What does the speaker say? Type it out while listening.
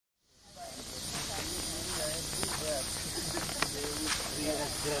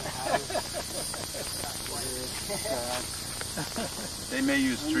They may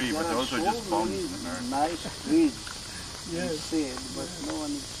use tree, but those are just bones in America. Nice trees. Yes. Said, but no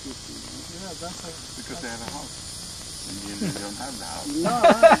one is shooting. Yeah, that's because they have a house. And they don't have the house. No,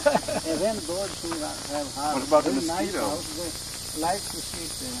 even those who have house, what about the very nice mosquito? house, they like to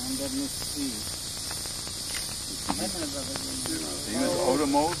sit underneath trees. They use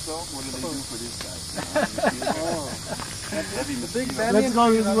Otomos though? What do they do for these guys? Heavy mosquito. Let's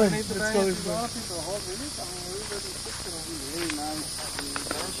go this way. Let's go this way. Very nice.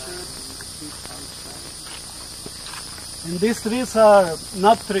 And these trees are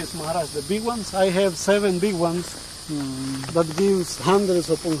not trees, Maharaj, the big ones. I have 7 big ones that gives hundreds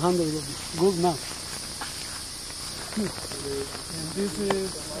upon hundreds of good nuts. And this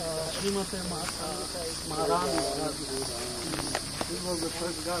is Śrīmad Maharaja. This was the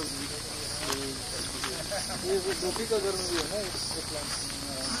first garden. You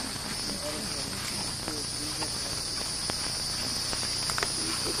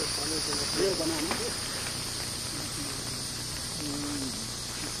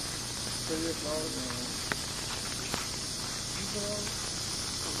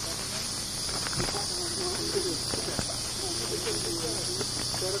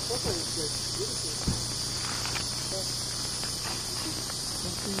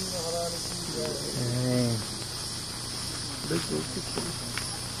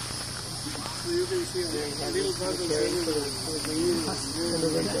can see a little garden.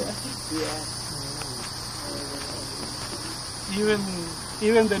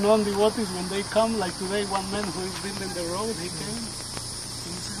 Even the non-devotees, when they come, like today, one man who is building the road, he came.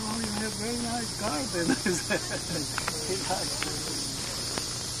 He said, "Oh, you have very nice garden."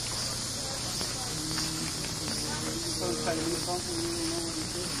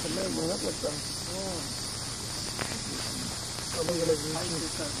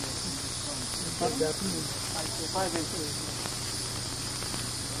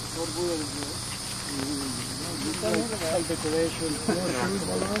 Decoration.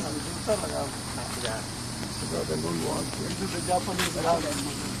 This is the Japanese garden.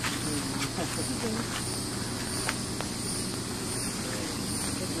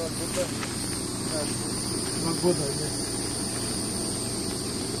 Not good, I guess.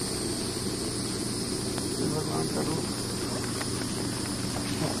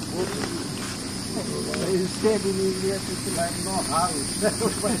 He said in India, people like no house.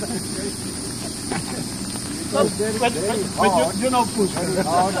 But you know, push. So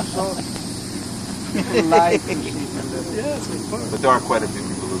people like to sit under. Yes, of course. But there are quite a few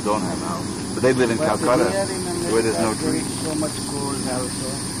people who don't have a house. But they live in Calcutta, where there's no trees. So much cold also.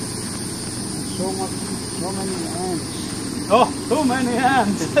 So many ants. Oh, too many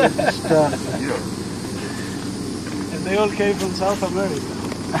ants. Yeah. And they all came from South America.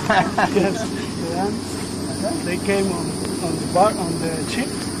 Yes, the ants. They came on the ship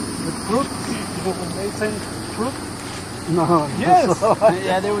with fruit. You know, when they send fruit. No. Yes.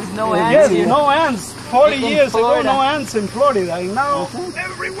 Yeah, there was no ants Yes, here. no ants. 40 In years ago, Florida. no ants in Florida. And now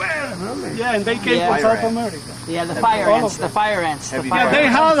everywhere. Really? Yeah, and they came Yeah. from South America. Yeah, the fire All ants. of The them. fire ants. The Heavy fire Yeah, they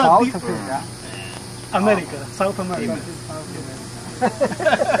ants. had a South deep Africa. America, South America.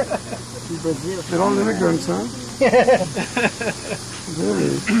 They're all immigrants, huh?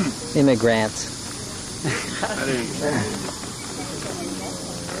 Really? Immigrants.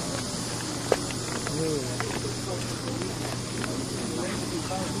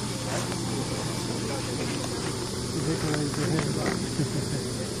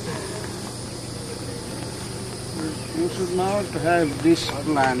 You should not have this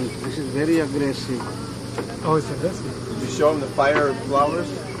plant. This is very aggressive. Oh, it's aggressive. You show them the fire flowers?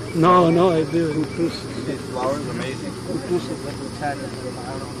 No, I didn't. These flowers, amazing.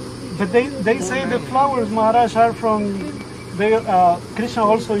 But they say the flowers, Maharaj, are from. Krishna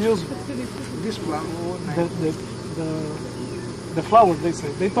also used This plant. the flowers. They say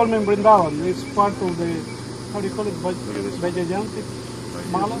they told me in Vrindavan it's part of the, how do you call it, Vajayantic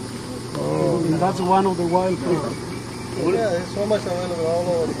mala. Oh, and that's one of the wild flowers. Yeah, there's so much available all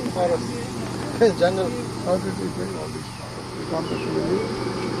over the forest, jungle. How did you bring all these?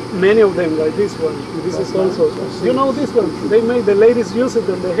 Many of them, like this one. This is also. You know this one? They make the ladies use it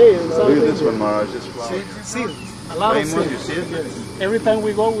on the hair. In South Look at this India. one, Maharaj, this flower. Seed. A lot of Rainbow, you seed. see it? Every time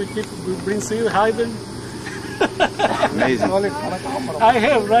we go, we bring seed, hide them. Amazing. I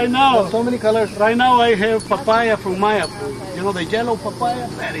have right now. So many colors. Right now I have papaya from Mayapur. You know the yellow papaya?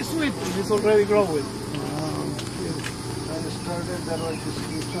 Very sweet. It's already growing. When it started, there was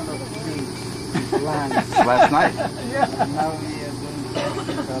distribution of trees, plants. Last night. And now we are going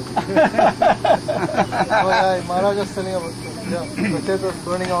Oh yeah, Maharaja was telling about that. Yeah, Prasadam was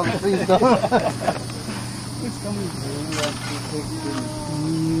burning all the trees down.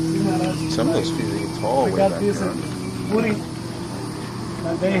 Some of those trees are getting tall We way got back this there. in Puri.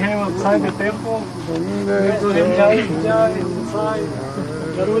 And they have outside the temple. Jai Jai inside.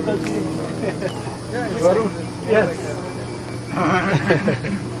 Garuda ji. Yes.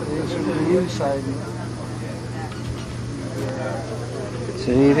 Inside.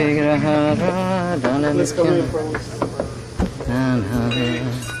 Shri Vigraha Let's come here Radha from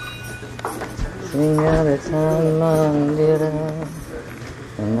Śrīmad Mandira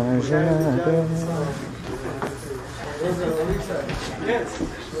Narjana Yes.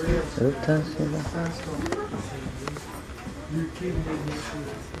 Ruta Siva.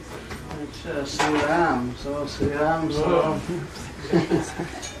 Sriram. So Sriram. So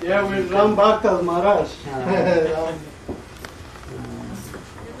Yeah, we Ram Bhaktas Maharaj.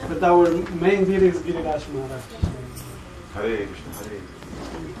 But our main deity is Giriraj Maharaj. Hare Krishna, Hare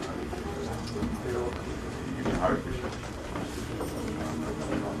Krishna. Hare Krishna.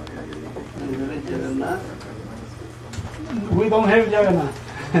 We don't have Jagannath.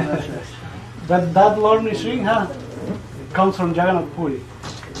 But that Lord Nrsimha comes from Jagannath Puri.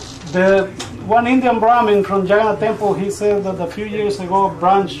 The one Indian Brahmin from Jagannath temple, he said that a few years ago a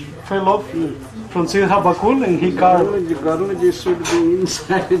branch fell off from Siddha Bakul and he carved. Garudaji should be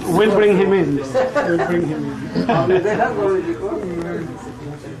inside. We'll bring him in. We'll bring him in.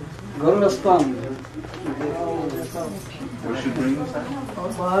 Garuda Stone. We should bring this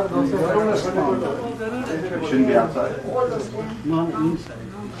out. Garuda Stone. It shouldn't be outside. No, inside.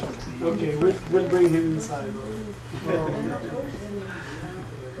 Okay, we'll bring him inside.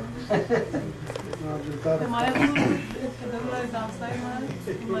 The Mayapur, Garuda is outside, Maharaj.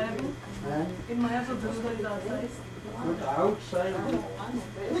 In Mayapur. In Mayapur, Garuda is outside. Outside.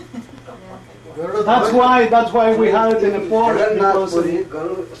 That's why we have it in a porch, because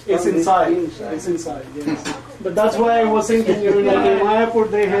Garuda it's inside. It's inside, yes. But that's why I was thinking, in Mayapur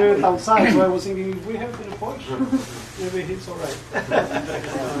they have it outside, so I was thinking if we have it in a porch, maybe he's alright.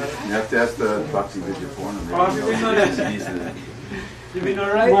 You have to ask the Bhakti Vidya Forum. You been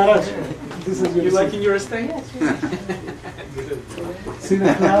alright? Maharaj, this is You liking your stay? See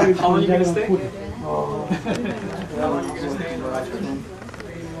the cloud is How long you gonna stay? Puri. How long you gonna stay in the Rajasthan?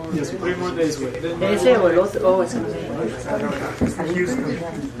 Yes, 3 more days away. They say we're always going to Houston.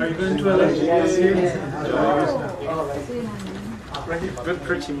 Are you going to LA? Yes. Good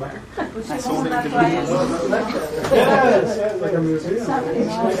preaching, Mark. So many different Yes, like a museum.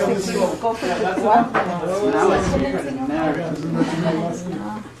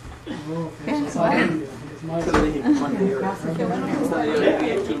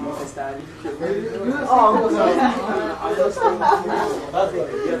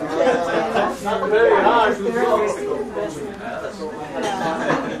 Not very hard to draw.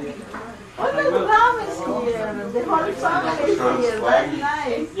 All the Ram is here. The whole family is here. Very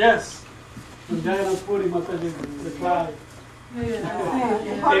nice. Yes. In Jagannath Puri, Mataji, the cloud. The whole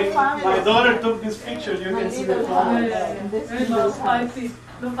My family. daughter took this picture. You can see the cloud. Very low, 5 feet.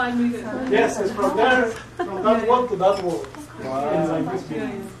 No, 5 meters. Yes, it's from there, from that wall to that wall. It's like this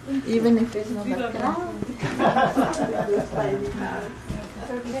big. Even if it's not that crowd.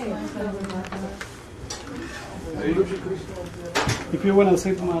 If you want to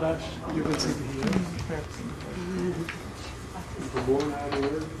sit, Maharaj, you can sit here.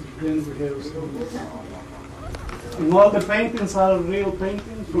 Then we have and all the paintings are real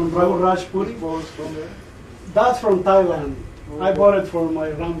paintings from Raghu Rajpuri. That's from Thailand. I bought it for my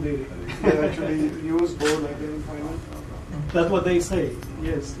Ram deity. They actually use gold. I didn't find it. That's what they say.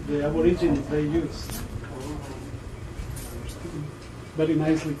 Yes, the Aborigines they use. Very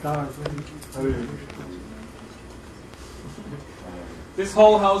nicely carved. This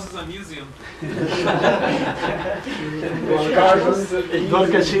whole house is a museum.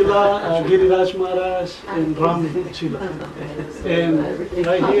 Dwarka Shila, Giriraj Maharaj, and Ram Shila. And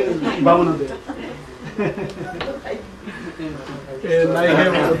right here is Bhavana Dev. And I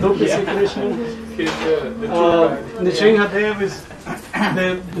have Dupi Krishna. Nrsimha Dev is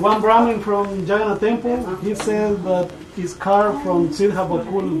the one Brahmin from Jagannath temple. He said that he's carved from Siddha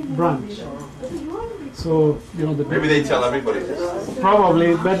Bakul branch. So, Maybe they tell everybody this.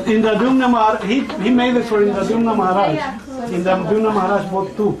 probably, but Indradumna Maharaj, he made it for Indradumna Maharaj. Indradumna Maharaj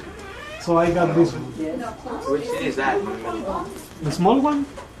bought 2. So I got this one. Which is that? The small one?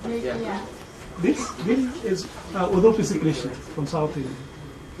 Yeah. This is Udupi Krishna from South India.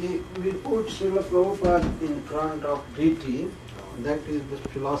 We put Srila Prabhupada in front of deity. That is the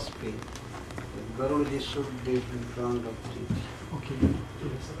philosophy. Garudaji should be in front of deity. Okay.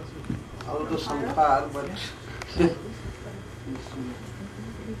 Although some far, but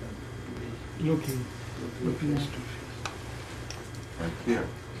Looking. Here.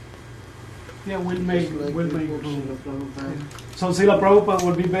 Yeah, we'll make room. So Srila Prabhupada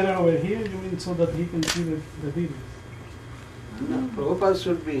would be better over here, you mean, so that he can see the videos? no, Prabhupada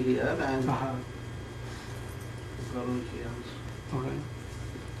should be here and Uh-huh. Guruji also. Alright.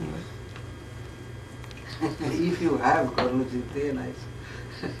 If you have Guruji, then I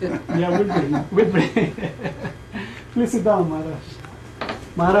Yeah, we'll bring. Please sit down, Maharaj.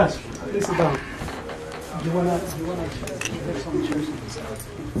 Maharaj, please sit down. You wanna get some chairs on this side?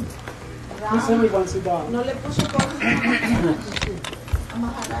 Please everyone sit down. No le puso cosas a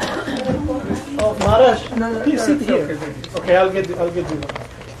Maharaja. Oh, Maharaj, please sit here. Okay, I'll get you.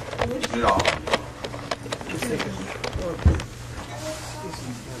 Yeah.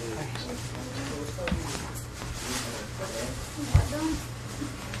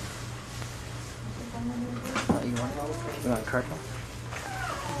 You want a card?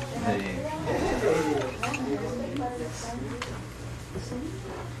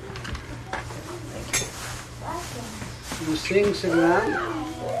 You sing Śrīmad?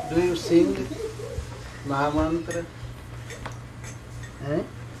 Do you sing Mahamantra? Eh?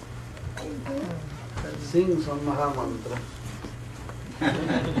 Sing some Mahamantra.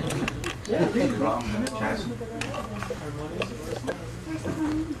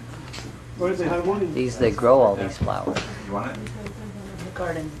 Where's the harmonium? They grow all these flowers. You want it?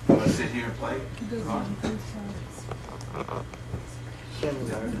 Garden. You want to sit here and play? Same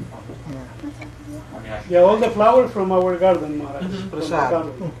garden. Yeah, all the flowers from our garden, Maharaj. From the Prasadam.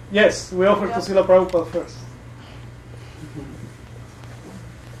 garden. Yes, we offer to Srila Prabhupada first.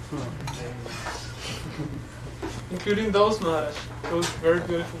 Including those, Maharaj. Those very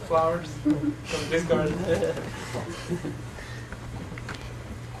beautiful flowers from this garden.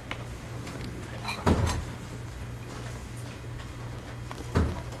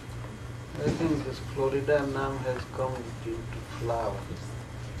 I think this Florida now has come due to flowers.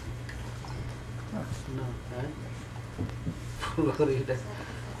 No, eh? Florida.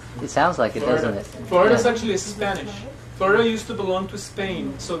 It sounds like it, doesn't it? Florida is actually Spanish. Florida used to belong to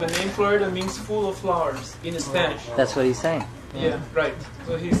Spain, so the name Florida means full of flowers in Spanish. That's what he's saying. Yeah, right.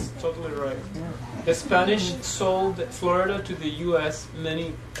 So he's totally right. The Spanish sold Florida to the U.S.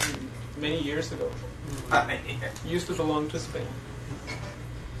 many years ago. It used to belong to Spain.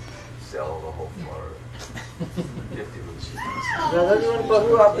 Sell the whole Florida. 50 with दादा जीवन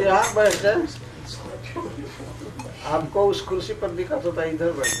प्रभु आप यहाँ बैठ जाए आपको उस कुर्सी पर दिक्कत होता है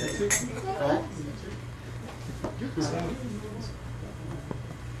इधर बैठ जाए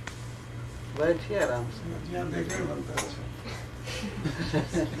बैठिए आराम से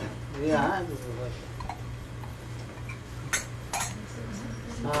यहाँ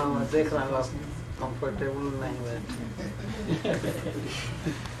हाँ मैं देख रहा हूँ आप कंफर्टेबल नहीं बैठे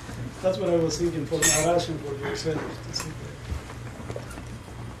That's what I was thinking for Maharaj and for yourself to sit there.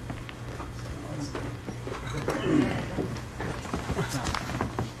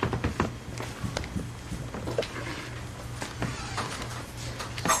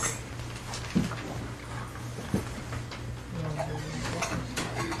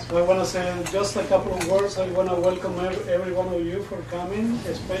 So I want to say just a couple of words. I want to welcome every one of you for coming,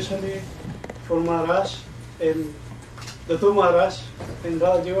 especially for Maharaj and the two Maharaj and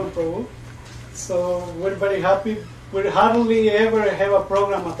Radha and Prabhu. So we're very happy. We hardly ever have a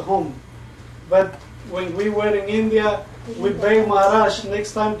program at home. But when we were in India, we begged Maharaj,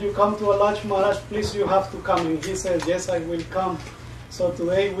 next time you come to a lodge, Maharaj, please you have to come. And he said, yes, I will come. So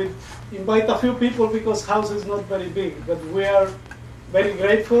today we invite a few people because house is not very big. But we are very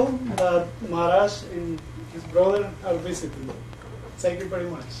grateful that Maharaj and his brother are visiting. Thank you very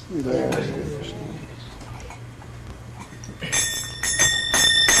much.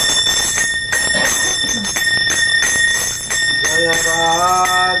 जय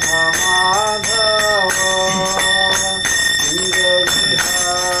राधा माधव इंद्र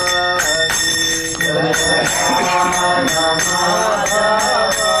बिहारी जय राधा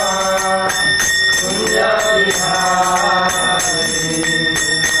माधव इंद्र बिहारी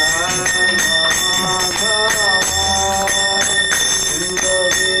इंद्र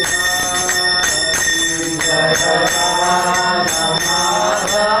बिहारी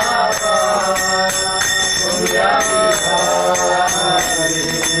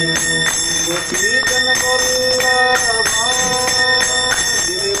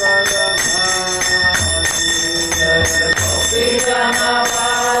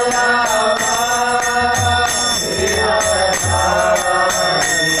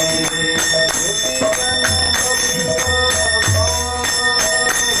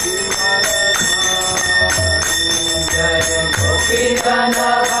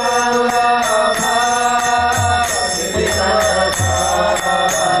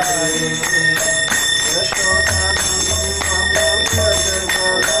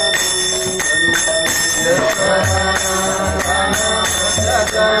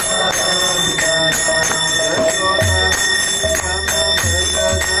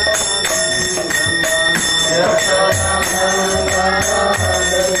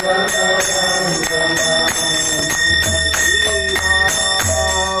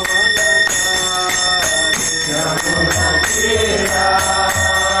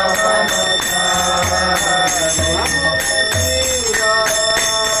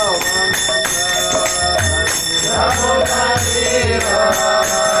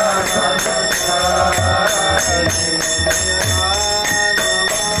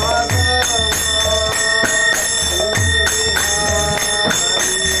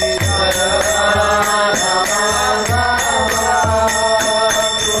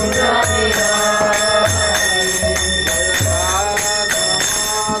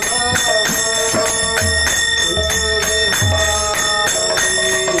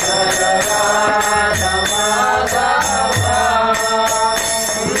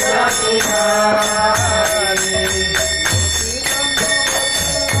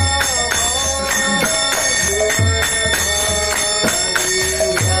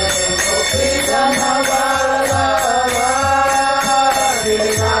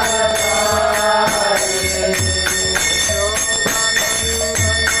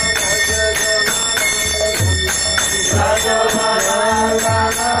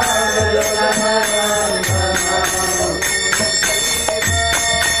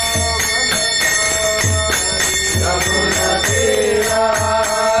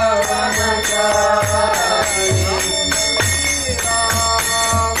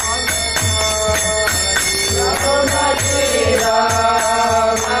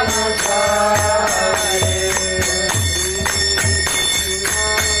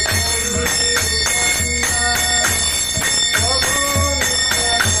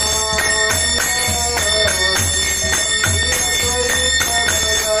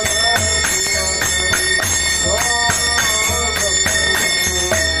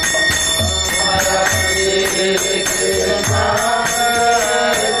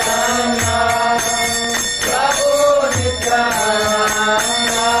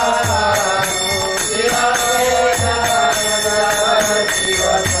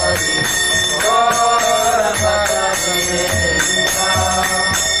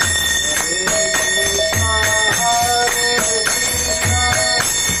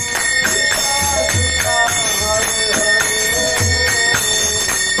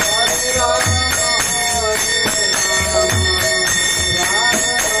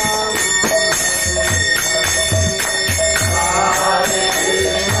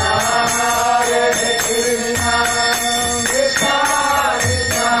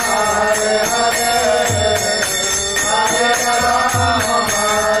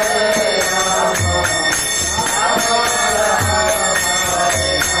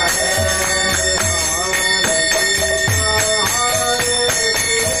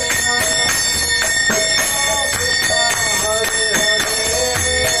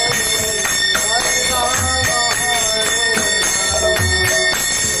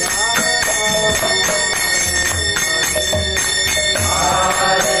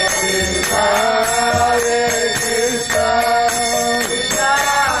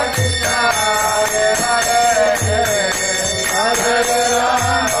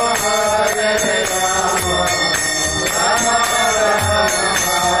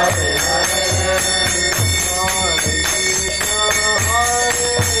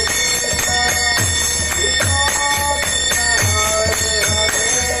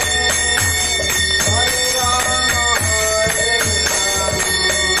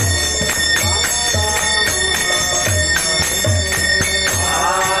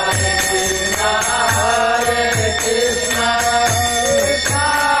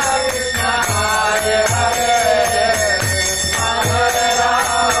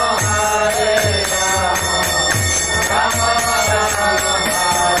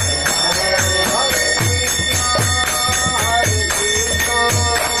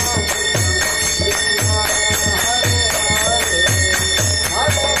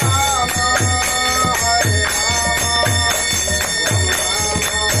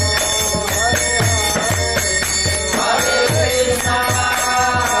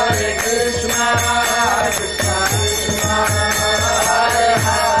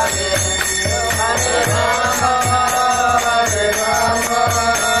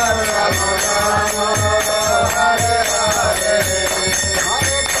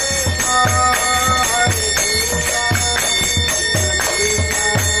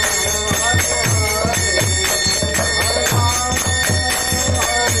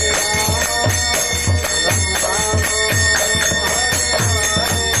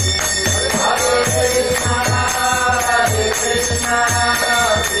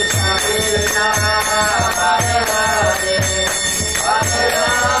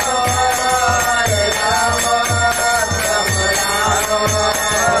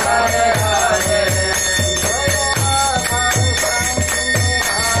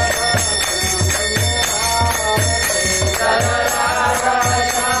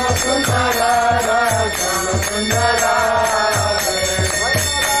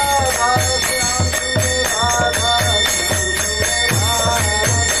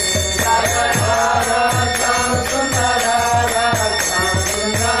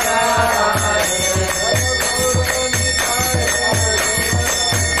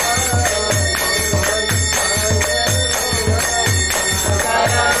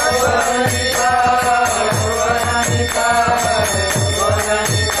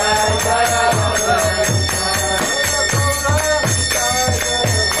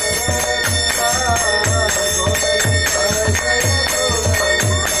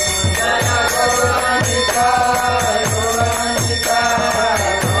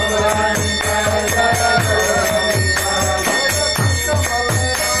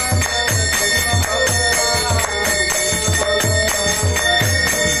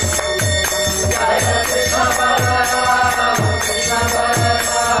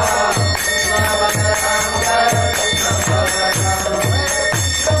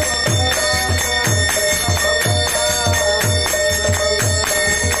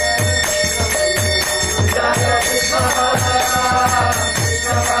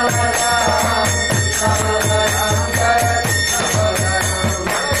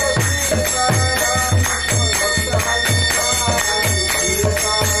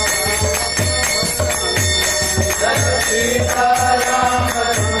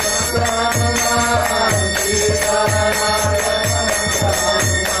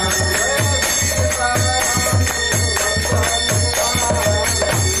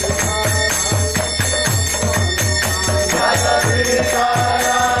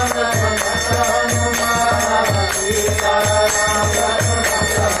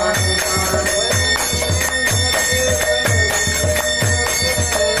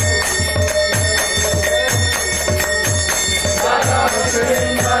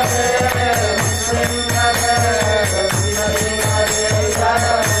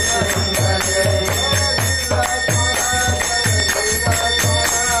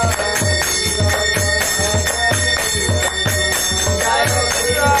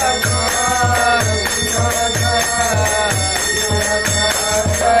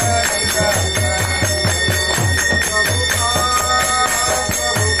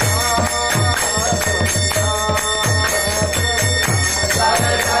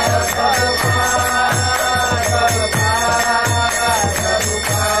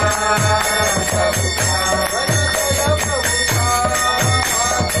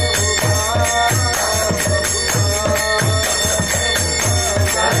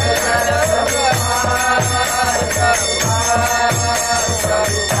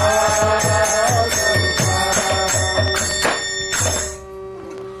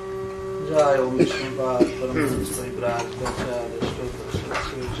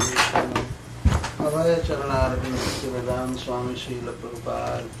स्वामी श्रील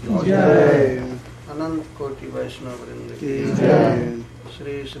प्रभुपाद की जय, अनंत कोटि वैष्णव वृंद की जय,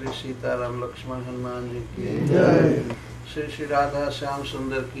 श्री श्री सीताराम लक्ष्मण हनुमान जी की जय, श्री श्री राधा श्याम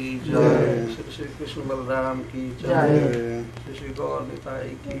सुंदर की जय, श्री श्री कृष्ण बलराम की जय, श्री श्री गौर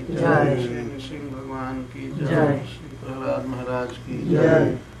निताई की जय, श्री नृसिंह भगवान की जय, श्री प्रहलाद महाराज की जय,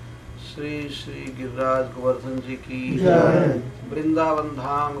 श्री श्री गिरिराज गोवर्धन जी की जय, वृंदावन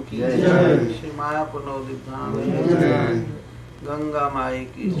धाम की जय, श्री मायापुर नवद्वीप धाम की जय, गंगा माई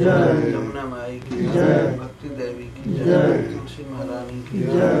की जय, यमुना माई की जय, भक्ति देवी की जय, तुलसी महारानी की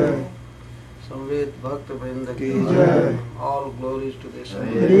जय, संवेद भक्त वृंद की जय। All glories to this,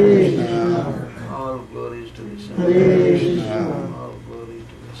 all glories to this, all glory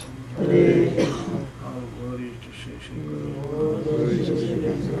to this, all glories to Shri Shri गुरु।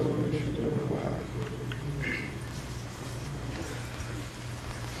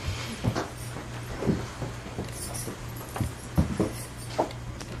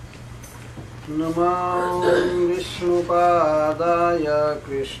 नमो विष्णुपादाय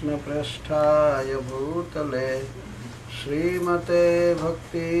कृष्णपृष्ठाय भूतले श्रीमते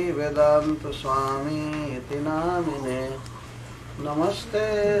भक्ति वेदांत स्वामी इति नामिने। नमस्ते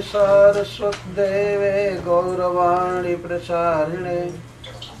सारस्वतदेवे गौरवाणी प्रचारिणे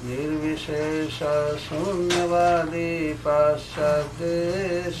निर्विशेष शून्यवादी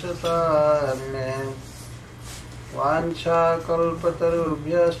पाश्चात्यदेशतारिणे।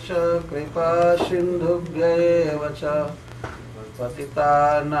 वाञ्छाकल्पतरुभ्यश्च कृपा सिन्धुभ्यैव च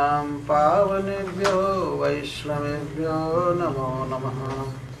पतितानां पावनेभ्यो वैष्णवेभ्यो नमो नमः।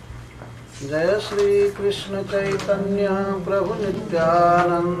 जय श्री कृष्ण चैतन्य प्रभु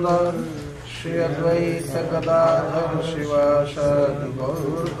नित्यानंद श्री अद्वैत गदाधर शिवासादि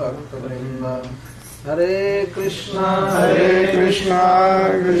गौर भक्तवृंद। Hare Krishna Krishna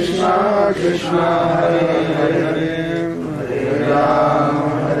Krishna Krishna Hare Hare Hare Rama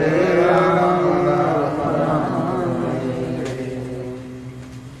Hare Rama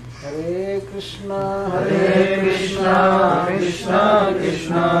Hare Krishna Krishna Krishna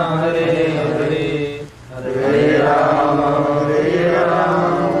Krishna Hare Hare Hare Rama Hare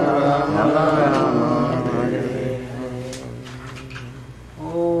Rama Rama Rama Hare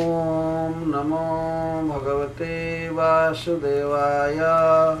Om Namo Bhagavate Vasudevaya.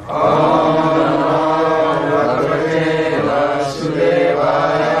 Om Namo Bhagavate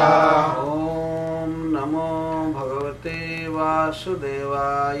Vasudevaya. Om Namo Bhagavate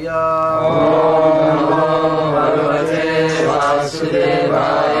Vasudevaya. Om Namo Bhagavate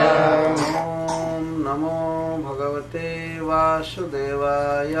Vasudevaya. Om Namo Bhagavate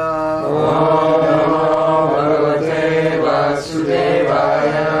Vasudevaya. Om Namo Bhagavate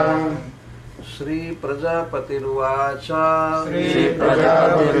Vasudevaya. Shri Prajapatiruvacha. Shri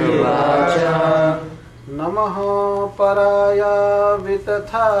Prajapatiruvacha. Namaha Paraya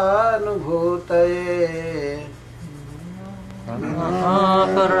Vitathanubhutaye.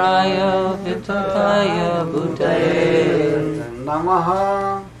 Mahaparaya Vitataya Bhutaye. Namaha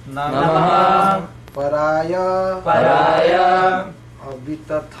Namaha Paraya Paraya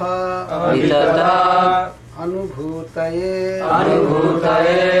Avitatha Vitata Anubhutaye.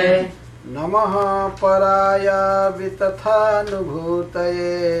 Anubhutaye. Namaha Paraya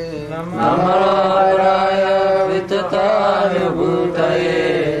Vitathanubhutaye. Mahaparaya Vitata Anubhutaye.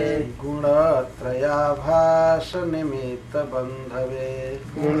 Gunatrayabhas Nimitta Bandhave.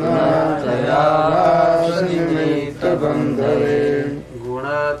 Gunatrayabhas Nimitta Bandhave.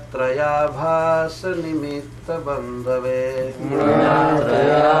 Gunatrayabhas Nimitta Bandhave.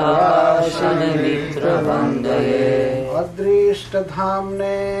 Gunatrayabhas Nimitta Bandhave.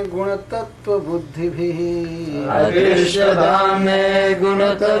 Adrishtadhamne Gunatattva Buddhibhihi. Adrishtadhamne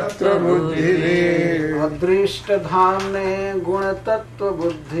Gunatattva Buddhibhihi. Adrishtadhamne Gunatattva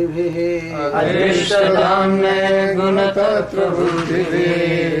Buddhibhihi. Adrishtadhamne Gunatattva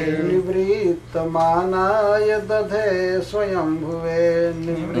Buddhibhihi. Nivrittamanaya dadhe swayambhuve.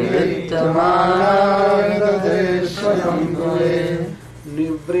 Nivrittamanaya dadhe swayambhuve.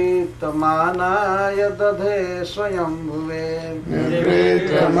 Nivrittamanaya dadhe swayambhuve.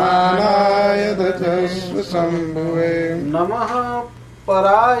 Nivrittamanaya dadhe swayambhuve. Namaha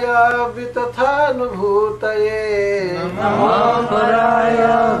Paraya Vitathanubhutaye.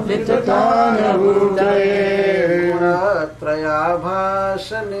 Mahaparaya Vitathanubhutaye. Gunatrayabhas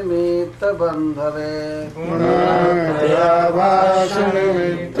Nimitta Bandhave. Gunatrayabhas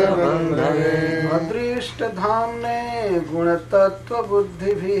Nimitta Bandhave. Adrishtadhamne Gunatattva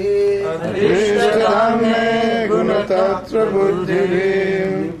Buddhibhihi. Adrishtadhamne Gunatattva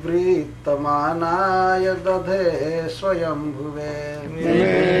Buddhibhihi. Nivrittamanaya dadhe swayambhuve.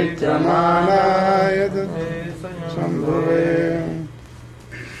 Nivrittamanaya dadhe swayambhuve.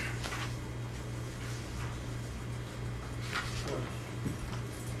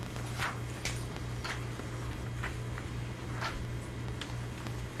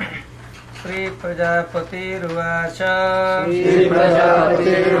 Shri Prajapatiruvacha. Shri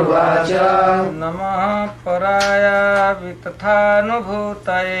Prajapatiruvacha. Namaha Paraya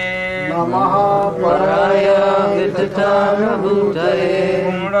Vitathanubhutaye. Namaha Paraya Vitathanubhutaye.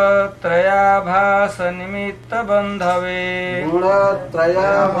 Gunatrayabhas Nimitta Bandhave.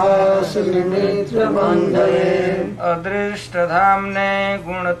 Gunatrayabhas Nimitta Bandhave. Adrishtadhamne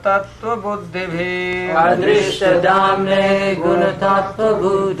Gunatattva Buddhibhihi. Adrishtadhamne Gunatattva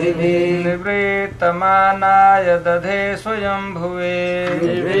Buddhibhihi. Nivrittamanaya dadhe swayambhuve.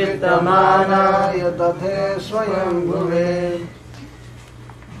 Nivrittamanaya dadhe swayambhuve.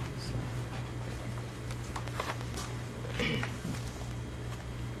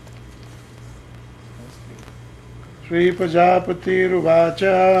 Shri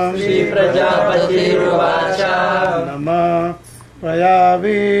Prajapatiruvacha. Shri Prajapatiruvacha. Nama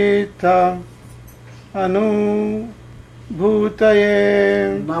Prayavita Anu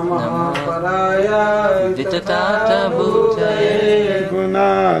Bhutaye. Namaha Paraya Vitatata Bhutaye.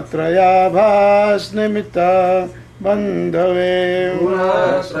 Gunatrayabhas Nimitta Bandhave.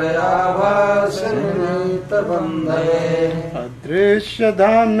 Gunatrayabhas Nimitta Bandhave.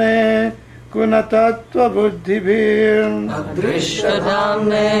 Adrishtadhamne Gunatattva Buddhibhihi.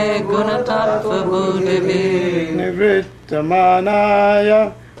 Adrishtadhamne Gunatattva Buddhibhihi.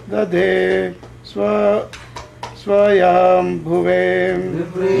 Nivrittamanaya dadhe swayambhuve.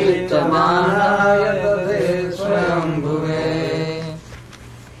 Nivrittamanaya dadhe swayambhuve.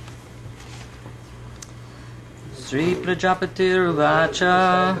 Shri Prajapatirvacha.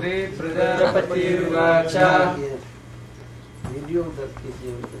 Shri Prajapatirvacha. Video that कीजिए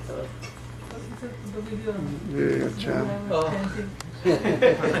उनके तरफ. अच्छा.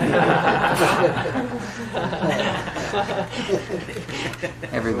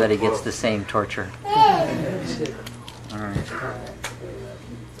 Everybody gets the same torture. All right.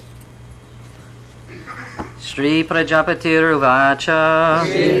 Shri Prajapatirvacha.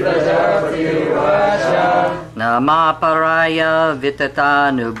 Shri Prajapatirvacha. Namaparaya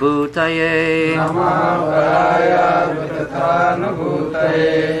Vitatanubhutaye. Namaparaya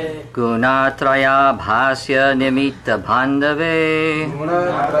Vitatanubhutaye. Gunatraya Bhasya Nimitta Bandhave.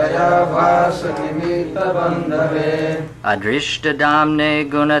 Gunatraya Bhasya Nimitta Bandhave. Adrishtadamne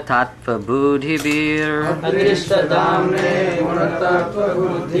Gunatattva Buddhibir. Adrishtadamne Gunatattva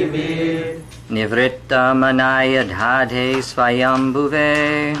Buddhibir. Nivritta Manaya Dhadhe Swayambhuve.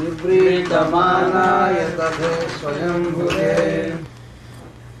 Nivritta Manaya Dhadhe Swayambhuve.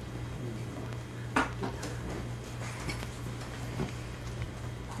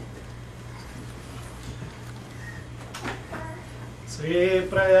 Sri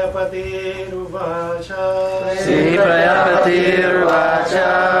Prajapatirvacha. Sri Prajapatirvacha.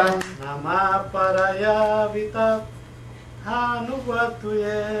 Namaparaya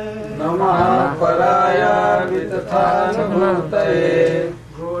Vitathanubhutaye. Namaparaya Vitathanubhutaye.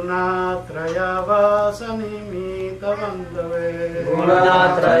 Gunatraya Vasanimita Bandhave.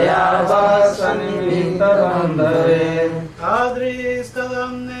 Gunatraya Vasanimita Bandhave.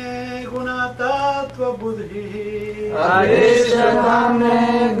 Adristadamne Gunatattva Buddhi. Adrishtamne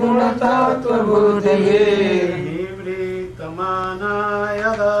Gunatattva Buddhi.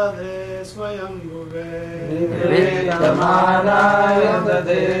 Nivrittamanaya Dadhe Swayambhuve. Nivrittamanaya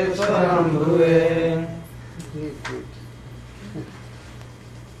Dadhe Swayambhuve.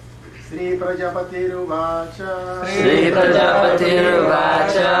 Shri Prajapatirvacha. Shri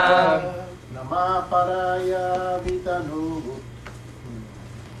Prajapatirvacha. Namaparaya Vitanubhutaye.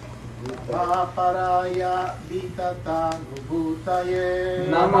 Namaparaya Vitathanubhutaye.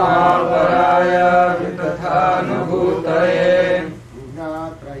 Namaparaya Vitathanubhutaye.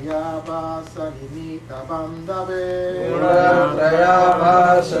 Gunatraya Vasanimita Bandhave. Gunatraya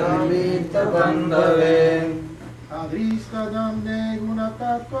Vasanimita Bandhave. Adrishtadamne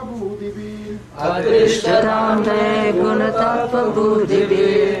Gunatattva Buddhibir. Adrishtadamne Gunatattva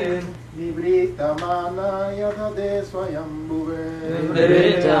Buddhibir. Nivrittamanaya Dadhe Swayambhuve.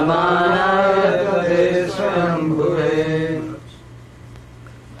 Nivrittamanaya Dadhe Swayambhuve.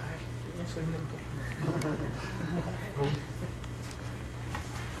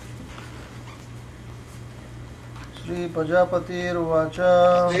 Shri Prajapatirvacha.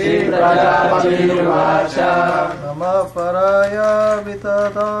 Shri Prajapatirvacha. Namaparaya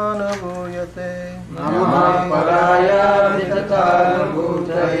Vitathanubhutaye. Namaparaya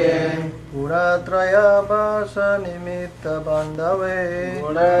Vitathanubhutaye. Gunatraya Vasanimita Bandhave.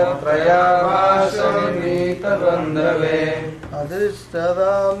 Gunatraya Vasanimita Bandhave.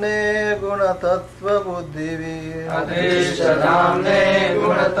 Adrishtadamne Gunatattva Buddhibir. Adrishtamne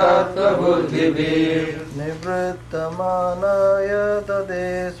Gunatattva Buddhibir. Nivrittamanaya Dadhe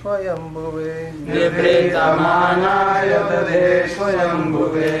Swayambhuve. Nivrittamanaya Dadhe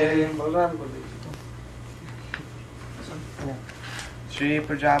Swayambhuve. Shri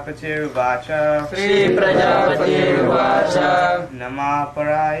Prajapatirvacha. Shri Prajapatirvacha.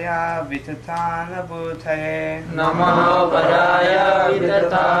 Namaparaya Vitathanubhutaye. Namaparaya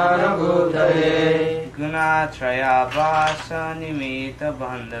Vitathanubhutaye. Gunatraya Vasanimita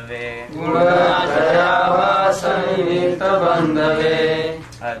Bandhave. Gunatraya Vasanimita Bandhave.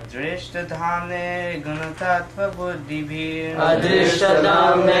 Adrishtadamne Gunatattva Buddhibir.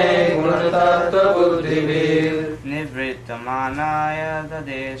 Adrishtadamne Gunatattva Buddhibir. Nivrittamanaya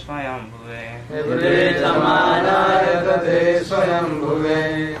Dadhe Swayambhuve. Nivrittamanaya Dadhe Swayambhuve.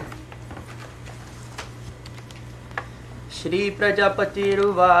 Shri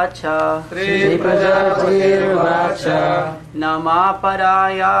Prajapatirvacha. Shri Prajapatirvacha.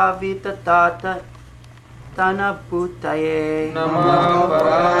 Namaparaya Vitathanubhutaye.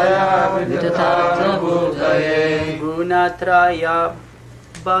 Namaparaya Vitathanubhutaye. Gunatraya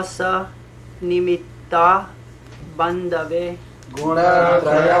Vasanimita Bandhave.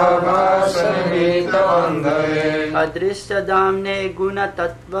 Gunatraya Vasanimita Bandhave. Adrishtadamne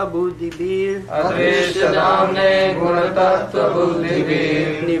Gunatattva Buddhibir. Adrishtadamne Gunatattva Buddhibir.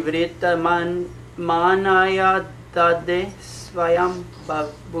 Nivrittamanaya Dadhe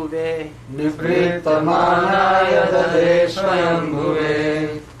Swayambhuve. Nivrittamanaya Dadhe Swayambhuve.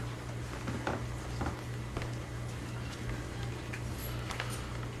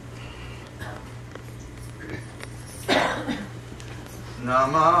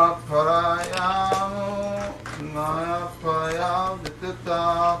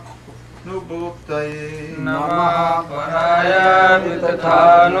 Nubhutaye Namah Paraya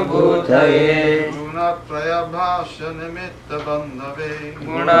Vitathanubhutaye Gunatraya Bhasha Nimitta Bandhave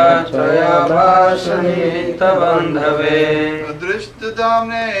Gunatraya Bhasha Nimitta Bandhave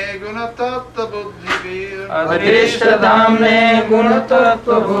Adrishtadamne Gunatatta Buddhivir Adrishtadamne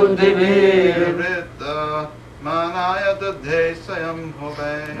Gunatattva Buddhivir Vritta Manaya Dadhe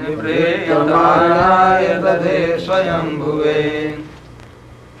Swayambhuve Nivrita Manaya Dadhe Swayambhuve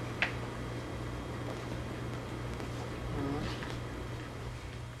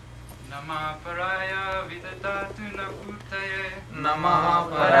Namah Paraya Vitathanubhutaye Namah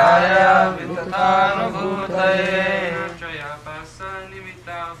Paraya Vitathanubhutaye Gunatraya Bhasha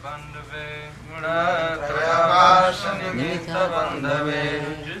Nimitta Bandhave Gunatraya Bhasha Nimitta Bandhave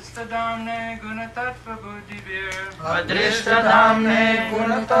Adrishtadamne Gunatattva Buddhivir Adrishtadamne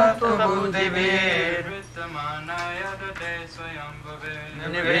Gunatattva Buddhivir Nivrittamanaya Dadhe Swayambhuve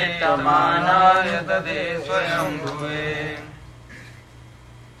Nivrittamanaya Dadhe Swayambhuve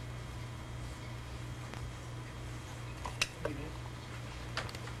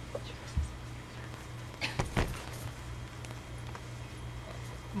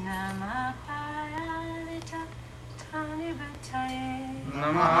Namah Paraya Vitathanubhutaye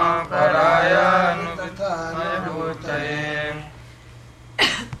Namah Paraya Vitathanubhutaye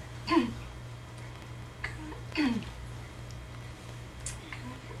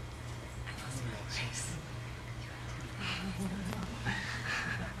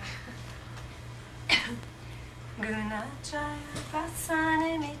Gunatraya Bhasha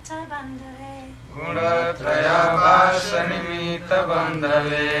Nimitta Bandhave Gunatraya Bhasha Nimitta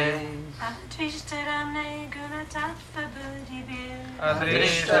Bandhave Adrishtadamne Gunatattva Buddhivir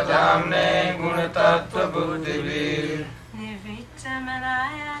Adrishtadamne Gunatattva Buddhivir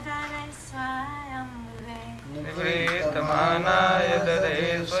Nivrittamanaya Dadhe Swayambhuve Nivrittamanaya Dadhe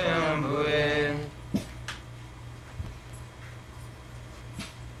Swayambhuve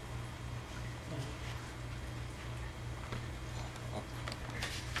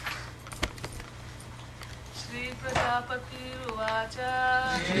Shri Prajapati Uvacha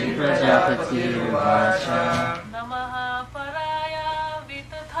Shri Prajapati Uvacha Namaha Paraya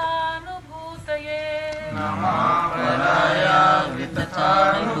Vitathanubhutaye Namah Paraya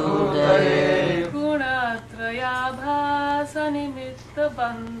Vitathanubhutaye Gunatraya Bhasha Nimitta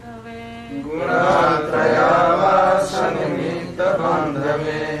Bandhave Gunatraya Bhasha Nimitta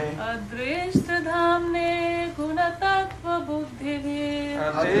Bandhave Adrishtadhamne Gunatattva Buddhivir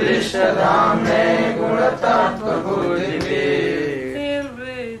Adrishtadamne Gunatattva Buddhivir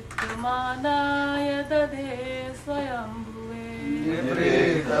Nivrittamanaya Dadhe Swayambhuve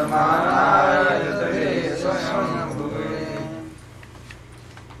Nivrittamanaya Dadhe Swayambhuve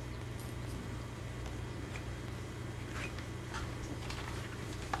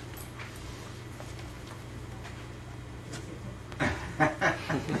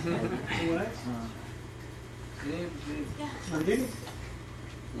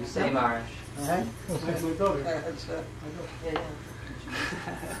You say, Maharaj. That's my daughter.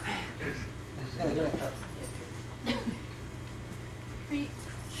 Shri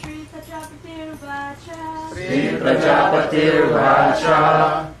Prajapati Uvacha Shri Prajapati Uvacha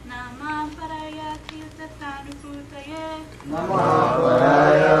Namah Paraya Vitathanubhutaye Namah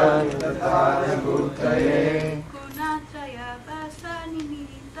Paraya Vitathanubhutaye Gunatraya Bhasha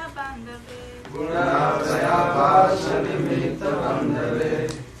Nimitta Bandhave Gunatraya Bhasha Nimitta Bandhave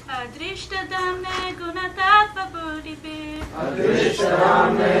Adrishtadamne Gunatattva Buddhivir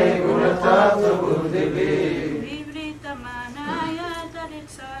Adrishtadamne Gunatattva Buddhivir Nivrittamanaya Dadhe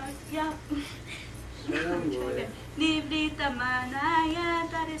Nivrittamanaya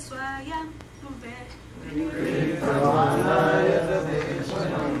Dadhe Swayambhuve Nivrittamanaya Dadhe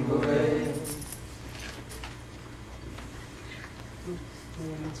Swayambhuve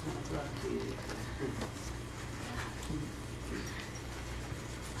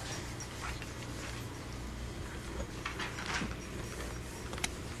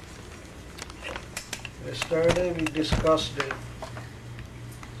Yesterday we discussed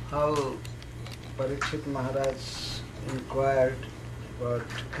how Parikshit Maharaj inquired about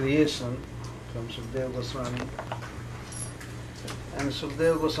creation from Sukadeva Goswami, and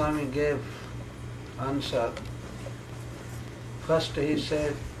Sukadeva Goswami gave answer. First he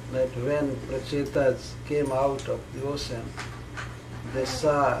said that when Prachetas came out of the ocean, they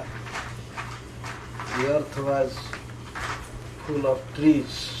saw the earth was full of trees,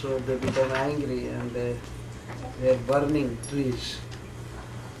 so they became angry and they were burning trees.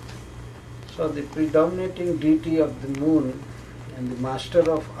 So the predominating deity of the moon and the master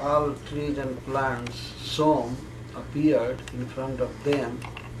of all trees and plants, Som, appeared in front of them,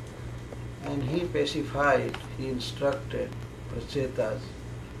 and he pacified, he instructed Prachetas,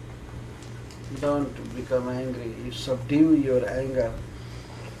 don't become angry, you subdue your anger.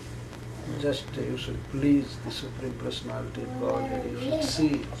 Just you should please the Supreme Personality of Godhead. You should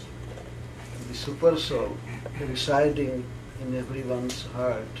see the Super Soul residing in everyone's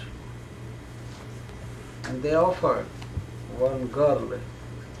heart. And they offered one girl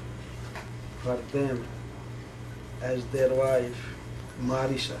for them as their wife,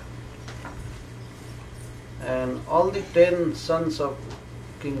 Marisha. And all the 10 sons of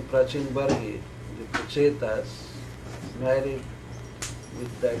King Prachin Barhi, the Prachetas, married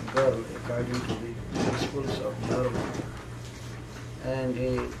with that girl according to the principles of Dharma.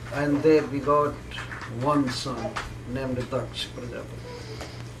 And they begot one son named Daksh Prajapati.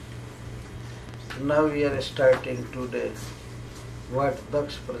 Now we are starting today what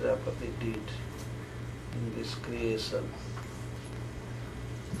Daksh Prajapati did in this creation.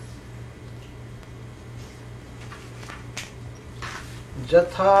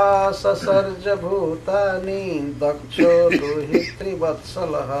 Jatha sasarja bhutani daksho duhitri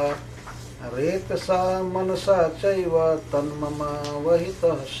vatsalah retasa manasa chaiva tanmama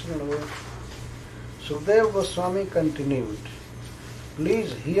vahita shrinu. Sukadeva Goswami continued,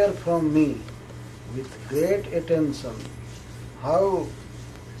 please hear from me with great attention how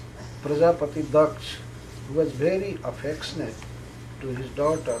Prajapati Daksh, who was very affectionate to his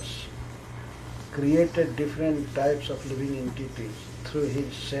daughters, created different types of living entities through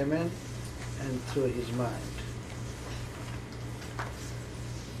his semen and through his mind.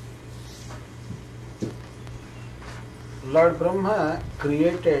 Lord Brahma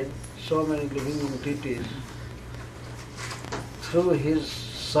created so many living entities through his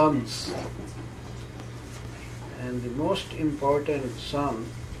sons, and the most important son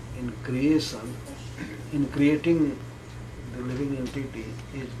in creation, in creating the living entity,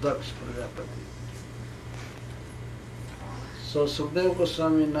 is Daksh Prajapati. So Sukadeva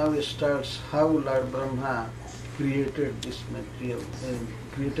Goswami now starts how Lord Brahma created this material and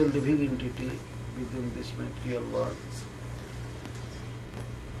created living entity within this material world.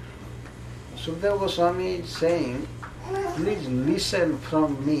 Sukadeva Goswami is saying, please listen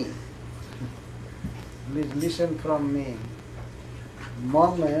from me. Please listen from me.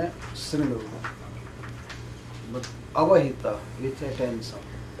 Mame Srinu. But avahita, with attention.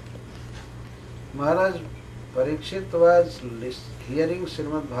 Maharaj Parikshit was hearing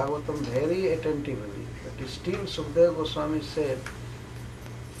Śrīmad Bhagavatam very attentively, but still Sukadeva Goswami said,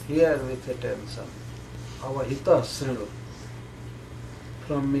 hear with attention. Avahita Srinu.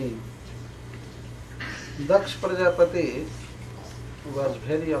 From me. Daksh Prajapati was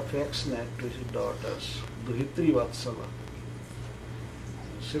very affectionate to his daughters, Duhitri Vatsala.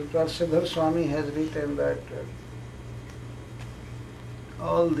 Sri Prasadam Swami has written that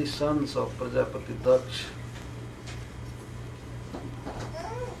all the sons of Prajapati Daksh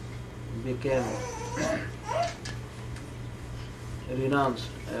became renounced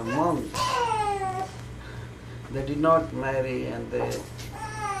monks. They did not marry and they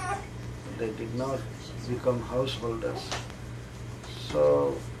did not become householders.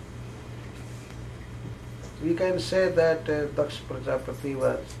 So we can say that Daksh Prajapati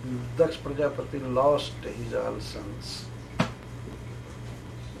lost his all sons.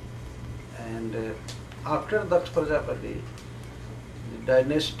 And after Daksh Prajapati, the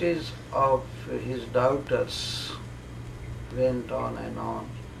dynasties of his daughters went on,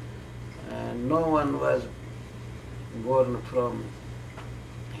 and no one was born from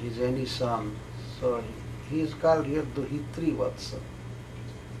his any son. So he is called here Duhitri Vatsa.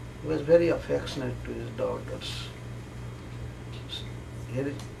 He was very affectionate to his daughters.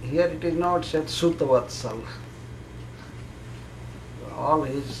 Here it is not said Sutta Vatsal. All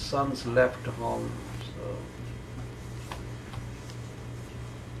his sons left home. So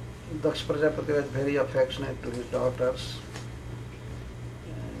Daksh Prajapati was very affectionate to his daughters.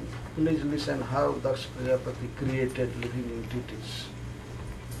 And please listen how Daksh Prajapati created living entities.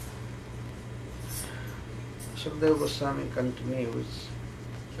 Sukadeva Goswami continued,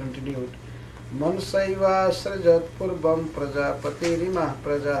 Mansaiva srajat purvam prajapati rimah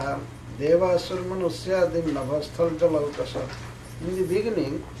prajaha devasur manusyadim nabhasthal jalaukasa. In the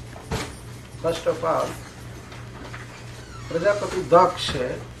beginning, first of all, Prajapati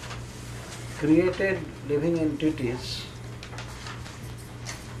Daksha created living entities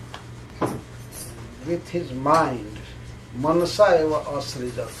with his mind. Manasa eva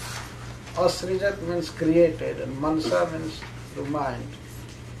asrijat. Asrijat means created and mansa means through mind.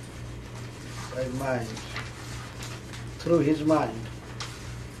 By mind. Through his mind.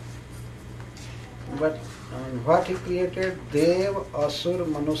 But And what he created? Dev, Asur,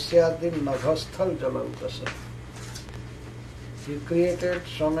 Manusyadi, Navasthal, Jalaukasa. He created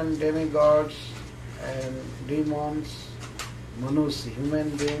so many demigods and demons, Manus,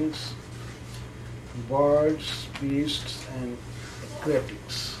 human beings, birds, beasts, and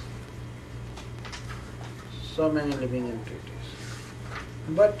aquatics. So many living entities.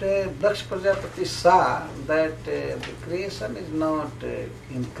 But Daksh Prajapati saw that the creation is not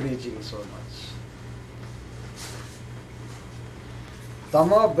increasing so much.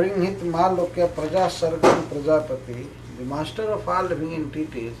 Tama bringhit malokya praja sargam Prajapati, the master of all living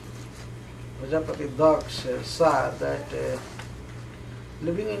entities, Prajapati Daksh saw that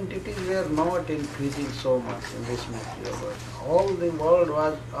living entities were not increasing so much in this material world. All the world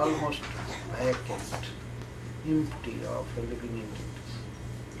was almost vacant, empty of living entities.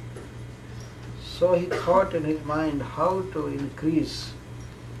 So he thought in his mind how to increase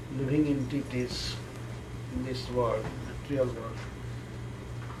living entities in this world, material world.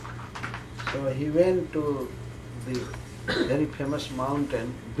 So he went to the very famous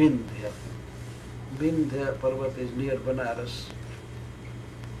mountain, Vindhya. Vindhya Parvat is near Banaras.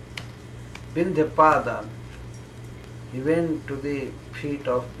 Vindhya Padam. He went to the feet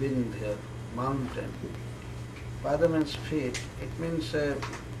of Vindhya mountain. Pada means feet. It means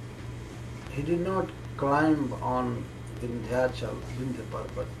he did not climb on Vindhyachal, Vindhya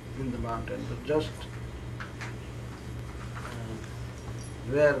Parvat, Vindhya mountain, but just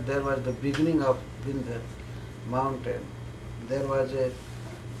where there was the beginning of Vindhya mountain, there was a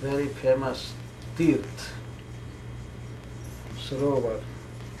very famous Tirth, Sarovar.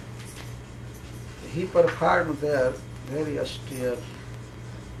 He performed there very austere,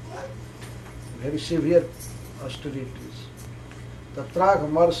 very severe austerities. Tatrag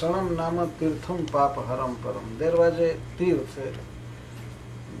Marsanam Nama Tirtham Papaharam Param. There was a Tirth, a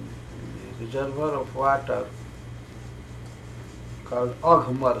reservoir of water called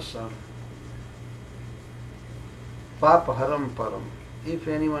Aghmarsan, Papaharam Param. If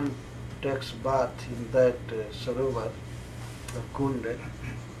anyone takes bath in that Sarovar, the Kunda,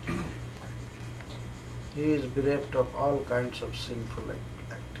 he is bereft of all kinds of sinful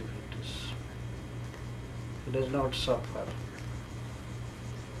activities. He does not suffer.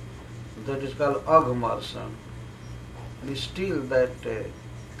 That is called Aghmarsan. And still that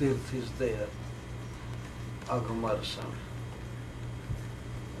Tirth is there, Aghmarsan.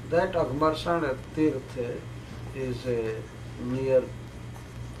 That Aghmarsan Tirth is near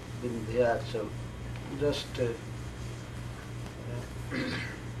Vindhyachal. Just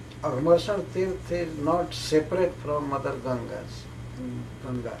Aghmarsan Tirth is not separate from Mother Gangas.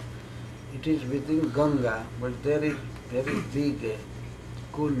 Ganga. It is within Ganga, but there is very big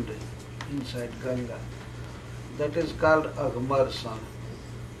kund inside Ganga. That is called Aghmarsan.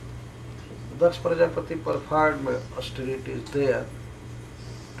 Daksh Prajapati performed austerities there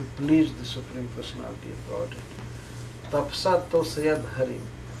to please the Supreme Personality of Godhead. Tapsa tosayad harim.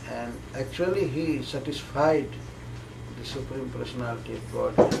 And actually he satisfied the Supreme Personality of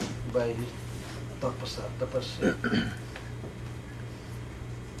Godhead by his tapasya.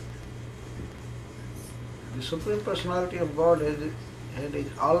 The Supreme Personality of Godhead is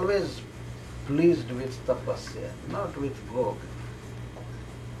always pleased with tapasya, not with bhog.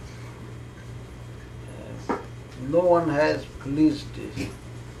 No one has pleased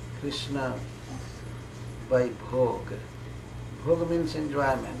Krishna by bhog. Bhog means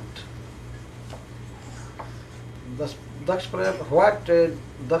enjoyment. What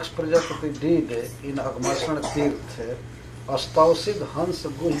Daksh Prajapati did in Aghmarsan Tirth, Astausid Hans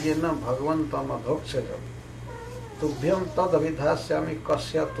Guhyena Bhagavantam Adhokshajam, Tubhyam Tad Avidhasyami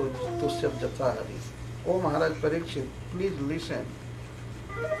Kasya Tusyab Jatahari. O Maharaj Parikshit, please listen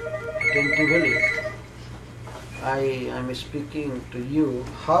attentively. I am speaking to you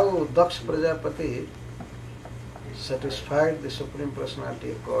how Daksh Prajapati satisfied the Supreme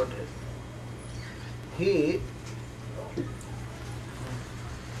Personality of Godhead. He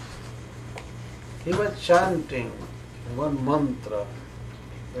was chanting one mantra,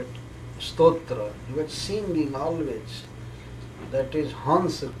 that stotra. He was singing always. That is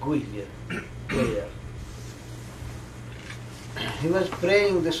Hans Guhya prayer. He was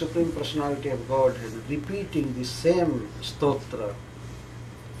praying the Supreme Personality of Godhead, repeating the same stotra.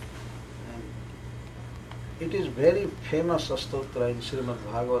 And it is very famous stotra in Śrīmad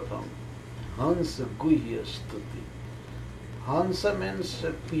Bhagavatam. Hans Guhya Stuti. Hansa means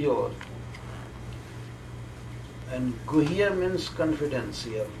pure. And Guhya means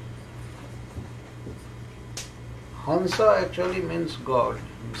confidential. Hansa actually means God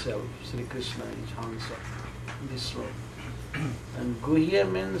himself. Sri Krishna is Hansa, this one. And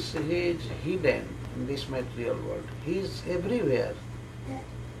Guhya means he is hidden, in this material world. He is everywhere,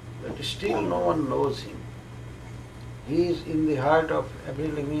 but still no one knows him. He is in the heart of every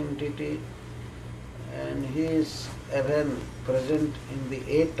living entity, and he is even present in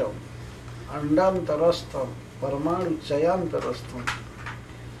the atom. Andantarastam, Parmanu Chayantarastam.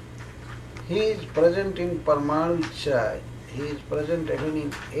 He is present in Parmanu Chaya. He is present even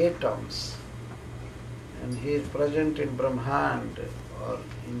in atoms. And he is present in Brahmand or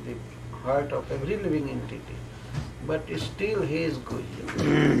in the heart of every living entity. But still he is good.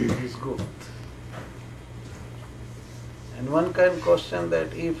 He is good. And one can question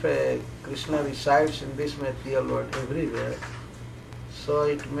that if Krishna resides in this material world everywhere, so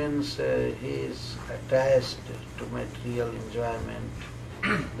it means he is attached to material enjoyment.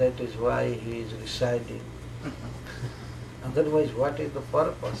 That is why he is residing. Otherwise, what is the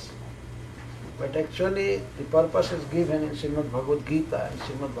purpose? But actually, the purpose is given in Śrīmad Bhagavad Gita and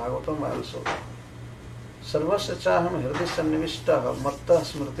Śrīmad Bhagavatam also. Sarvasya chaham hridaya sannivishtaha mattah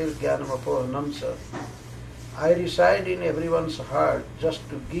smritir jnanam apohanam cha. I reside in everyone's heart just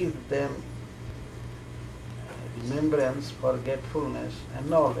to give them remembrance, forgetfulness and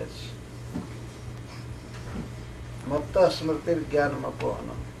knowledge. Mattah smritir jnanam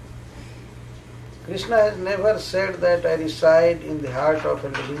apohanam. Krishna has never said that I reside in the heart of a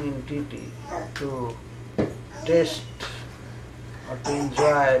living entity to taste or to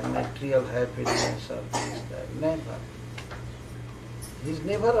enjoy material happiness or this, that. Never. He is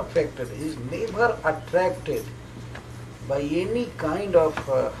never affected. He is never attracted by any kind of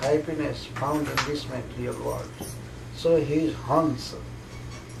happiness found in this material world. So he is Hans,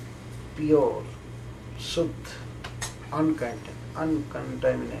 pure, Shuddh,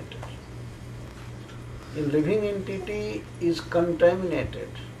 uncontaminated. The living entity is contaminated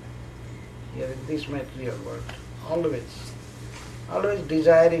here in this material world, always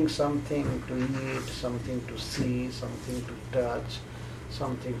desiring something to eat, something to see, something to touch,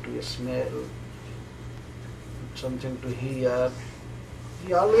 something to smell, something to hear.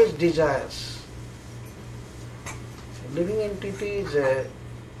 He always desires. The living entity is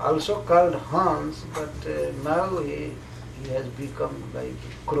also called Hans, but now he has become like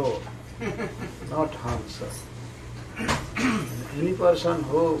crow. Not Hansa. Any person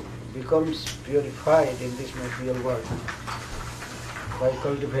who becomes purified in this material world by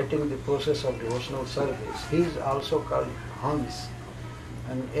cultivating the process of devotional service, he is also called Hans,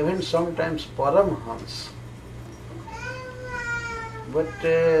 and even sometimes Paramhans. But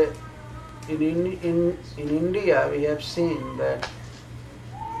in India we have seen that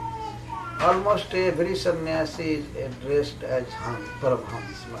almost every sannyasi is addressed as Hans,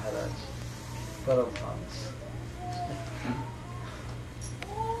 Paramhans, Maharaja. Paramhans.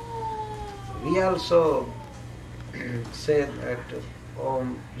 We also say that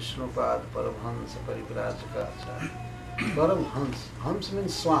Om Vishnupad Paramhans Parivrajaka. Paramhans. Hans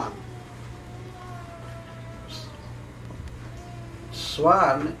means swan.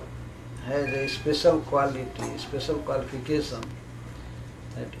 Swan has a special quality, special qualification,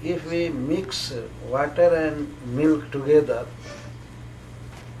 that if we mix water and milk together,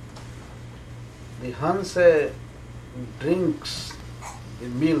 the Hans drinks the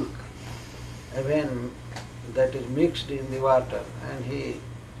milk even that is mixed in the water, and he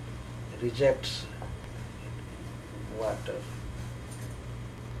rejects water.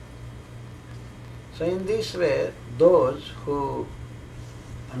 So in this way, those who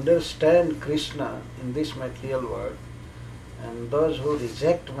understand Krishna in this material world and those who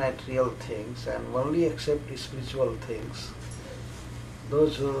reject material things and only accept spiritual things,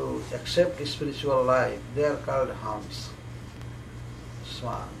 those who accept spiritual life, they are called Hams,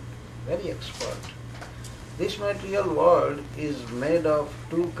 Swan, very expert. This material world is made of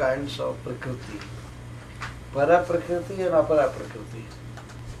two kinds of Prakriti, Para Prakriti and Apara Prakriti.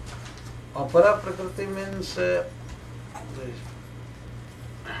 Apara Prakriti means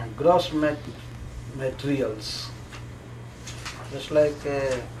gross materials, just like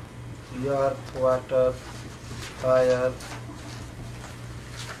earth, water, fire,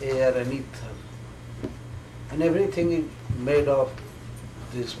 air and ether. And everything is made of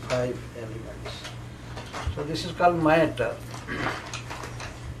these five elements. So this is called matter.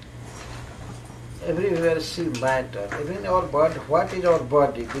 Everywhere see matter. Even our body, what is our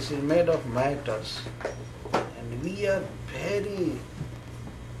body? This is made of matters. And we are very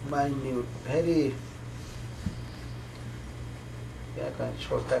minute, very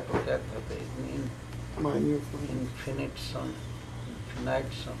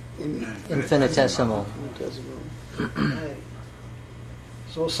Infinitesimal.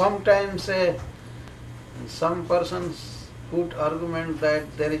 So sometimes some persons put argument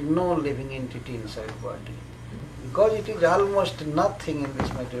that there is no living entity inside body. Because it is almost nothing in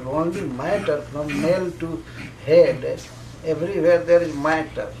this material, only matter from nail to head, everywhere there is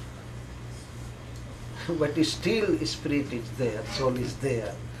matter. But still spirit is there, soul is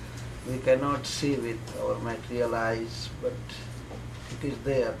there. We cannot see with our material eyes, but it is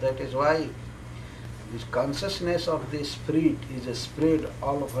there. That is why this consciousness of the spirit is spread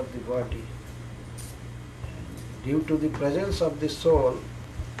all over the body. Due to the presence of the soul,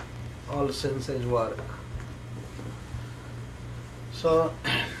 all senses work. So,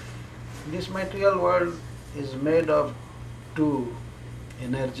 this material world is made of two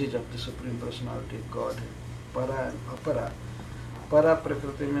energies of the Supreme Personality of Godhead, para and apara. Para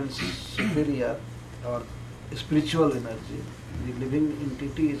Prakriti means superior or spiritual energy. The living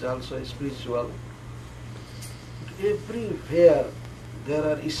entity is also spiritual. Everywhere there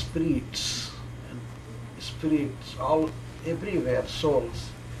are spirits, and spirits all everywhere, souls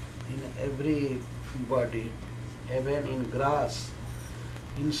in every body, even in grass,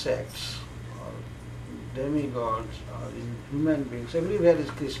 insects, or demigods, or in human beings, everywhere is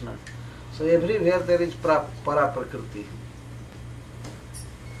Krishna. So everywhere there is para Prakriti.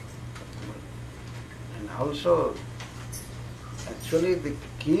 And also, actually the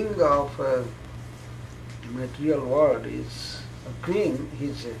king of material world is a queen, he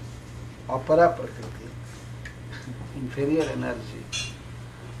is apara Prakriti, inferior energy.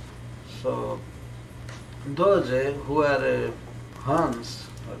 So those who are Hans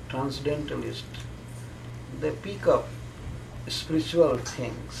or transcendentalists, they pick up spiritual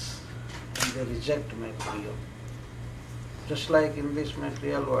things and they reject material. Just like in this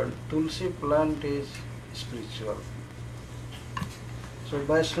material world, Tulsi plant is spiritual. So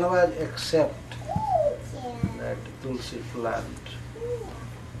Vaishnavas accept that Tulsi plant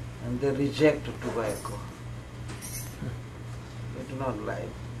and they reject tobacco. They do not like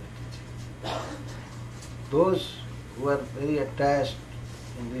it. Those who are very attached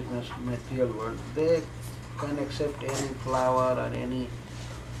in this material world, they can accept any flower or any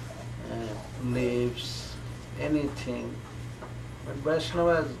leaves, anything. But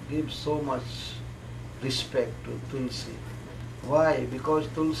Vaishnavas give so much respect to Tulsi. Why? Because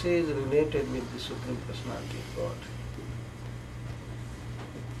Tulsi is related with the Supreme Personality of God.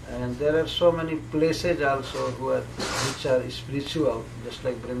 And there are so many places also which are spiritual, just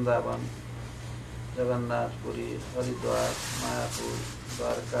like Vrindavan, Jagannath Puri, Haridwar, Mayapur,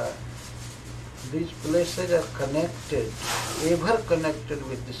 Dwarka. These places are connected, ever connected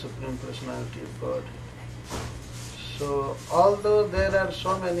with the Supreme Personality of God. So, although there are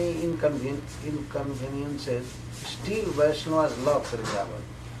so many inconveniences, still Vaishnavas love Vrindavan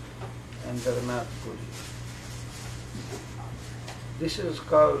and Jagannath Puri. This is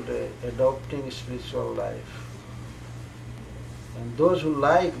called adopting spiritual life. And those who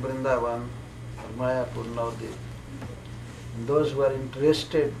like Vrindavan, Mayapur, Navadvip, those who are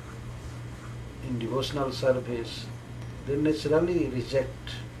interested in devotional service, they naturally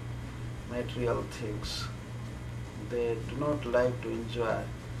reject material things. They do not like to enjoy.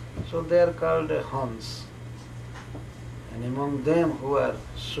 So they are called Hans. And among them who are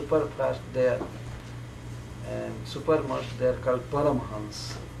super fast there and supermost, they are called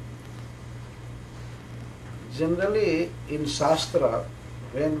Paramhans. Generally in Shastra,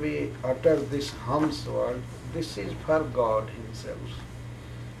 when we utter this Hans word, this is for God Himself.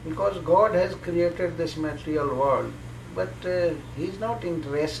 Because God has created this material world, but He is not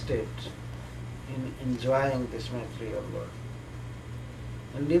interested in enjoying this material world.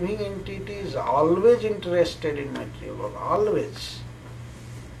 A living entity is always interested in material world, always.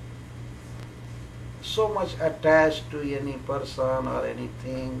 So much attached to any person or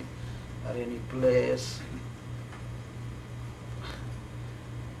anything or any place.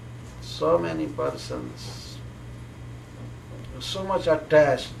 So many persons, so much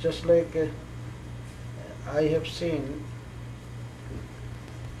attached, just like I have seen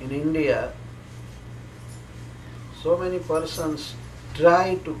in India, so many persons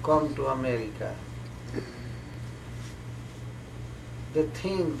try to come to America. They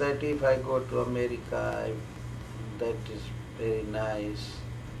think that if I go to America, that is very nice.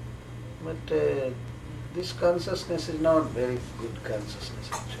 But this consciousness is not very good consciousness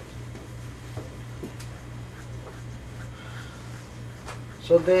actually.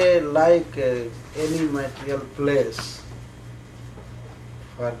 So they like any material place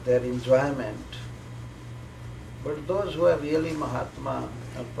for their enjoyment. But those who are really Mahatma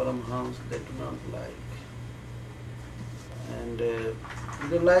or Paramhans, they do not like. And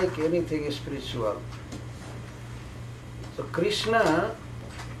they like anything spiritual. So Krishna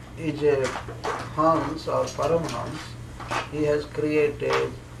is a Hans or Paramhans He has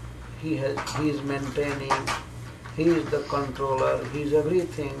created, he is maintaining, he is the controller, he is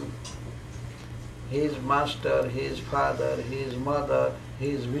everything. He is master, he is father, he is mother, he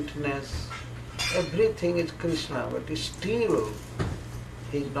is witness. Everything is Krishna, but still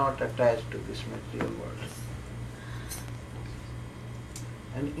he is not attached to this material world.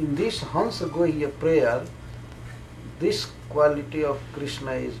 And in this Hansa Gohya prayer, this quality of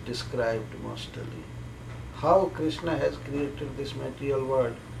Krishna is described mostly. How Krishna has created this material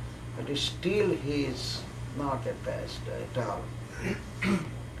world, but still he is not attached at all.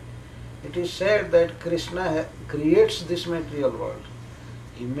 It is said that Krishna creates this material world.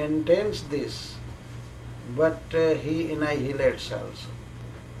 He maintains this, but he annihilates also.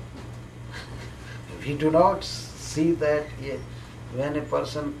 We do not see that when a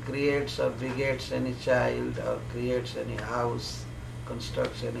person creates or begets any child or creates any house,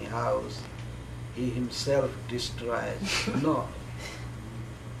 constructs any house, he himself destroys. No.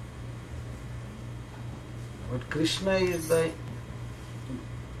 But Krishna is the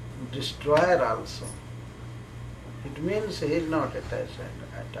destroyer also. It means he is not attached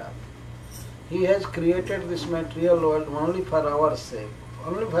at all. He has created this material world only for our sake,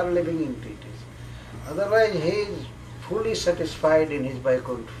 only for living entities. Otherwise he is fully satisfied in his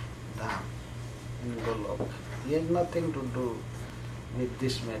Vaikuntha Dham, in Golok. He has nothing to do with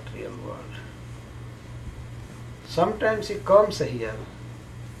this material world. Sometimes he comes here,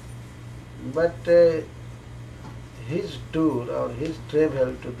 but his tour or his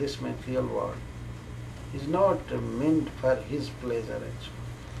travel to this material world is not meant for his pleasure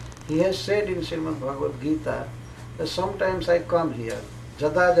actually. He has said in Śrīmad Bhagavad Gita that sometimes I come here,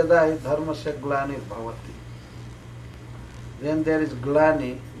 jada jada hi dharmasya glani bhavati. When there is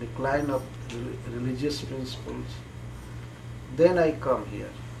glani, decline of religious principles, then I come here.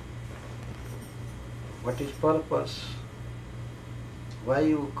 What is purpose? Why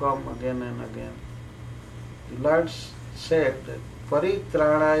you come again and again? The Lord said that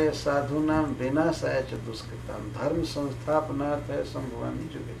paritranaya sadhunam vinasaya cha duskritam dharma samsthapanarthaya sambhavami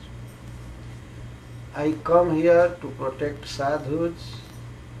juge. I come here to protect sadhus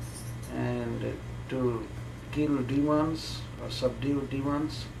and to kill demons or subdue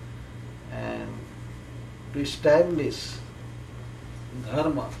demons and to establish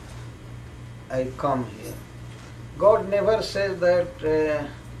dharma. I come here. God never says that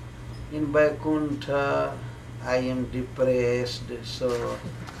in Vaikuntha I am depressed, so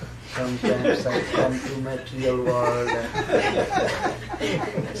sometimes I come to material world and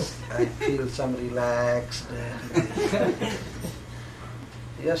I feel some relaxed.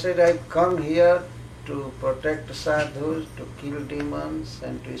 He said, I come here to protect sadhus, to kill demons,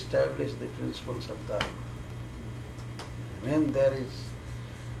 and to establish the principles of dharma. When there is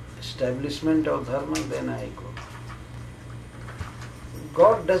establishment of dharma, then I go.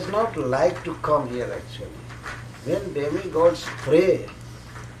 God does not like to come here actually. When demigods pray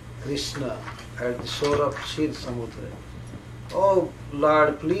Krishna at the shore of Shir Samudra, oh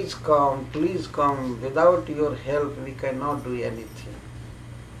Lord, please come, without your help we cannot do anything.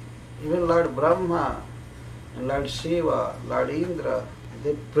 Even Lord Brahma, Lord Shiva, Lord Indra,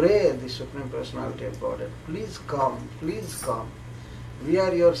 they pray the Supreme Personality of Godhead, please come, we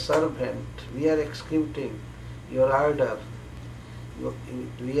are your servant, we are executing your order.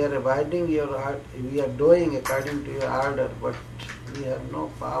 We are abiding your order, we are doing according to your order, but we have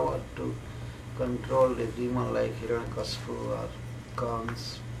no power to control a demon like Hiranyakashipu or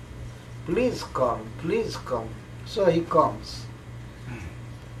Kans. Please come. So he comes.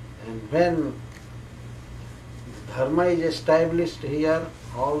 And when dharma is established here,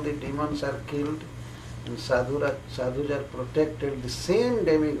 all the demons are killed and sadhus are protected, the same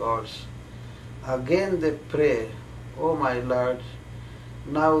demigods, again they pray, oh my Lord,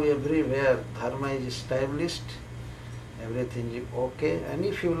 now everywhere dharma is established, everything is okay, and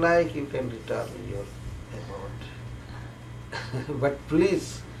if you like you can return your abode. But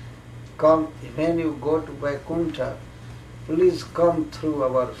please come, when you go to Vaikuntha, please come through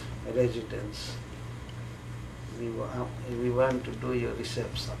our residence. We want to do your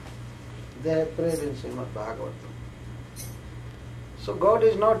reception. They have prayed in Śrīmad Bhagavatam. So God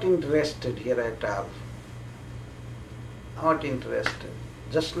is not interested here at all. Not interested.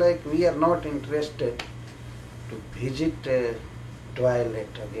 Just like we are not interested to visit a toilet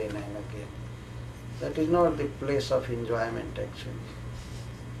again and again. That is not the place of enjoyment actually.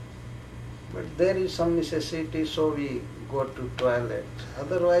 But there is some necessity, so we go to toilet.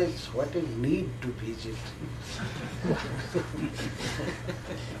 Otherwise, what is need to visit?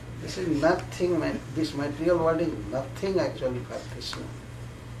 This is nothing, this material world is nothing actually for Krishna.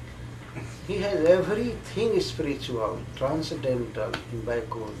 He has everything spiritual, transcendental in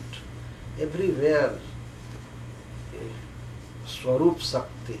Vaikuntha. Everywhere, Swarup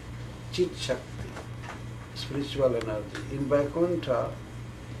Shakti, Chit Shakti, spiritual energy. In Vaikuntha,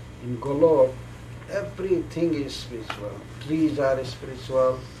 in Golok, everything is spiritual. Trees are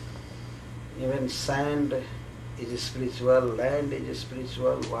spiritual, even sand is spiritual, land is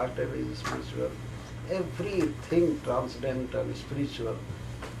spiritual, water is spiritual. Everything transcendental, spiritual.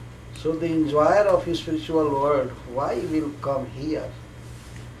 So the enjoyer of his spiritual world, why will come here?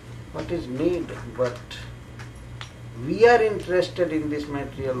 What is need? But we are interested in this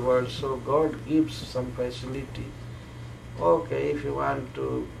material world, so God gives some facility. Okay, if you want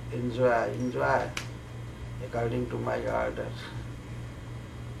to enjoy according to my order.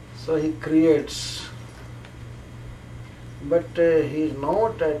 So he creates, but he is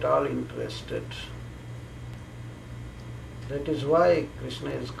not at all interested. That is why Krishna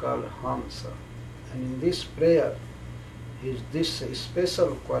is called Hansa. And in this prayer, this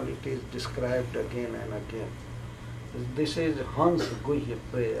special quality is described again and again. This is Hans Guhya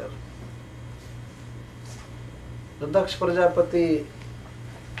prayer. The Daksh Prajapati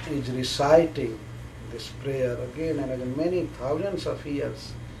is reciting this prayer again and again, many thousands of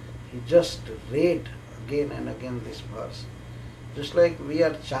years. He just read again and again this verse. Just like we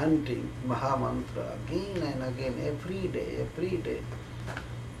are chanting Mahamantra again and again, every day.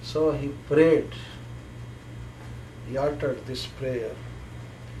 So he prayed, he uttered this prayer.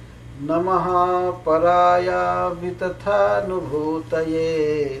 Namaha paraya vitatha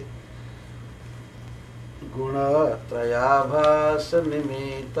nubhutaye guna trayabhasa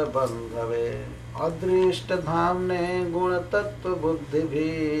nimita bandhave adrishta dhamne guna tattva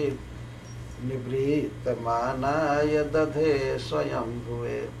buddhibhi Nibrita manaya dadhe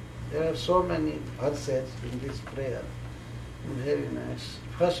swayambhuve. There are so many verses in this prayer. Very nice.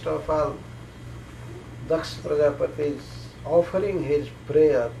 First of all, Daksh Prajapati is offering his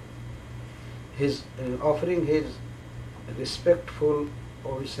prayer, offering his respectful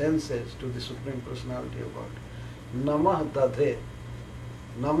obeisances to the Supreme Personality of God. Namah dadhe,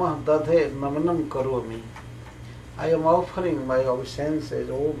 namanam karomi. I am offering my obeisances,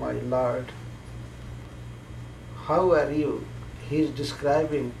 O my Lord. How are you? He is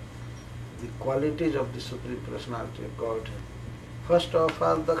describing the qualities of the Supreme Personality of God. First of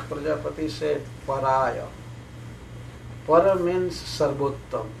all, Daksh Prajapati said Paraya. Para means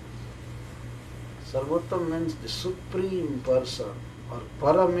Sarvottam. Sarvottam means the Supreme Person, or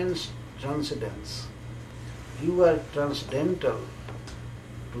Para means transcendence. You are transcendental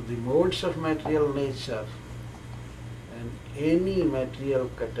to the modes of material nature and any material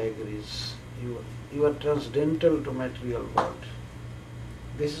categories. You are transcendental to material world.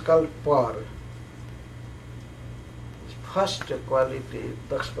 This is called Par. First quality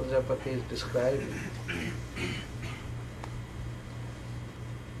Daksh Prajapati is describing.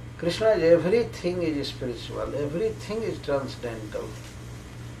 Krishna is everything is spiritual, everything is transcendental.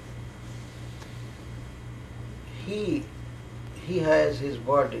 He has his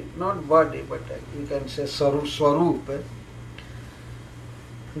body, not body, but you can say Swarup.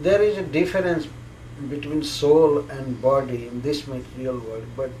 There is a difference between soul and body in this material world,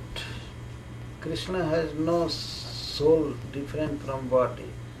 but Krishna has no soul different from body.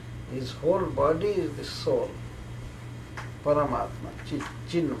 His whole body is the soul, Paramatma,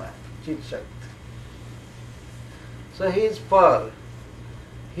 Chinmaya, Chit Shakti. So he is Par.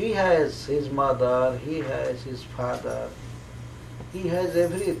 He has his mother, he has his father, he has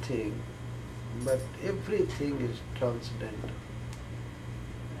everything, but everything is transcendental.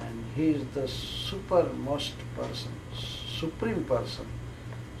 And he is the supermost person, supreme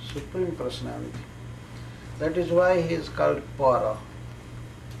personality. That is why he is called Para.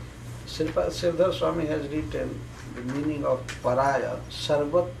 Sridhar Swami has written the meaning of Paraya,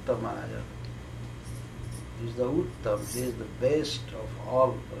 Sarvattamaya. He is the Uttam, he is the best of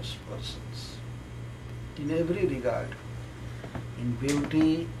all persons. In every regard, in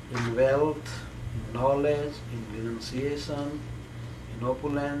beauty, in wealth, in knowledge, in renunciation, in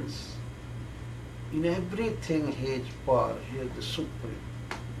opulence, in everything he is Par, he is the Supreme.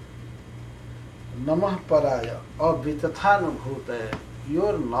 Namah Paraya, Avitathanubhutaya,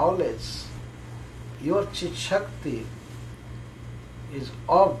 your knowledge, your Chit Shakti is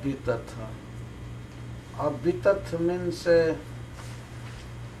Avitatha. Avitat means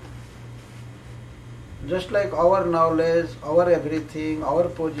just like our knowledge, our everything, our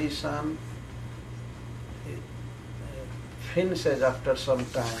position finishes after some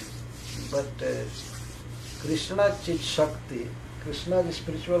time. But Krishna's Chit Shakti, Krishna's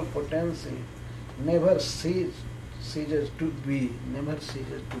spiritual potency never ceases ceases to be, never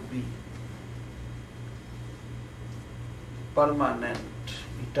ceases to be. Permanent,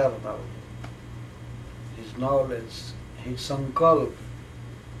 eternal. His knowledge, his sankalp.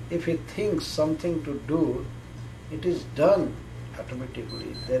 If he thinks something to do, it is done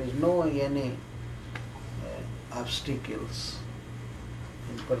automatically. There is no any obstacles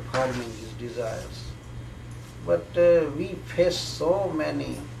in performing his desires. But we face so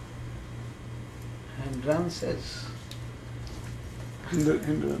many hindrances.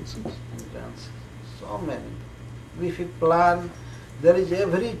 Hindrances. So many. If we plan, there is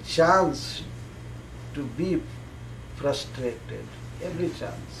every chance to be frustrated. Every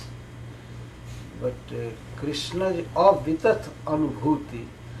chance. But Krishna's avitat anubhuti.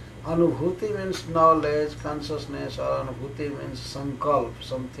 Anubhuti means knowledge, consciousness, or anubhuti means sankalp,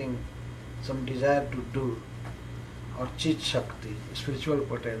 something, some desire to do, or chit shakti, spiritual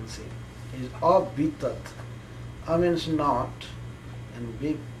potency, is avitat. A means not, and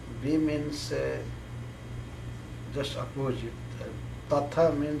B means just opposite.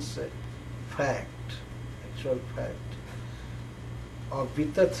 Tatha means fact, actual fact.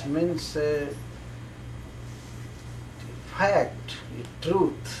 Avitat means fact,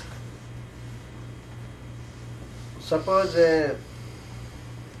 truth. Suppose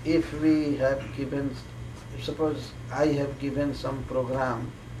suppose I have given some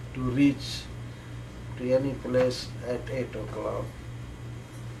program to reach to any place at 8 o'clock.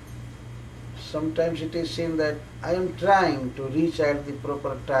 Sometimes it is seen that I am trying to reach at the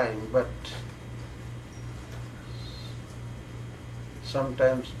proper time, but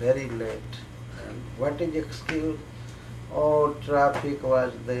sometimes very late. And what is excuse? Oh, traffic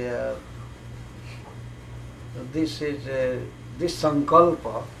was there. This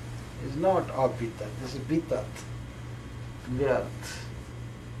sankalpa is not avitat, this is vitat, vyarth,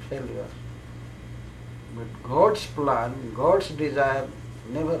 failure. But God's plan, God's desire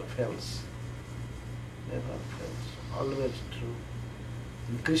never fails. Never fails, always true.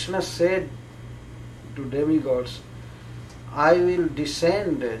 And Krishna said to demigods, I will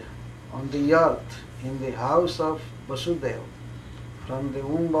descend on the earth in the house of Vasudeva from the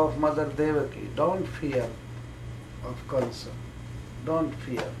womb of Mother Devaki. Don't fear of Kansa. Don't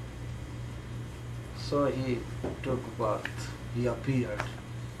fear. So he took birth. He appeared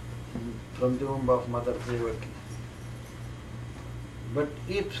from the womb of Mother Devaki. But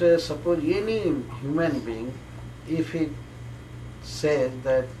if suppose any human being, if he says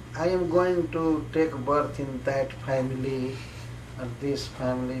that I am going to take birth in that family, or this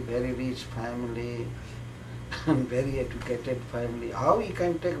family, very rich family, and very educated family, how he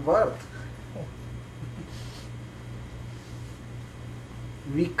can take birth?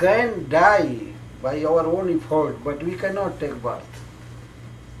 We can die by our own effort, but we cannot take birth.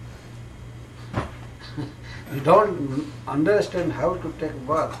 We don't understand how to take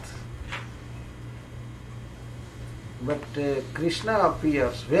birth. But Krishna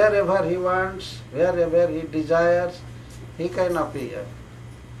appears wherever he wants, wherever he desires, he can appear.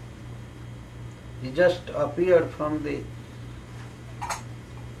 He just appeared from the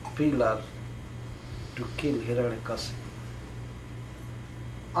pillar to kill Hiranyakasipu.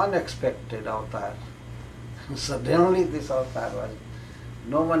 Unexpected avatar. Suddenly this avatar was,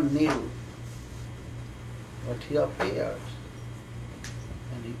 no one knew. But he appeared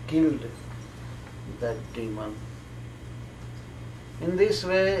and he killed that demon. In this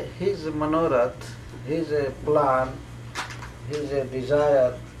way, his manorath, his plan, his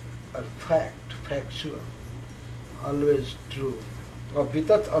desire are factual, always true.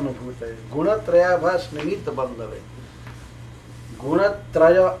 Avitat anubhuta. Gunatraya abhas nimitta bandhave.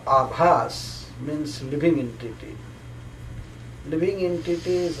 Gunatraya abhas means living entity. Living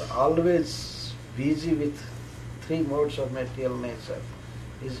entity is always busy with three modes of material nature.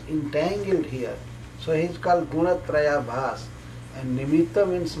 He is entangled here. So he is called Gunatraya abhas. And nimitta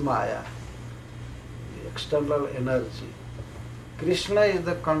means maya, the external energy. Krishna is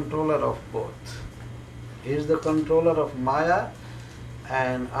the controller of both. He is the controller of maya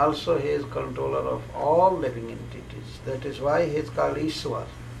and also he is controller of all living entities. That is why he is called Ishwar,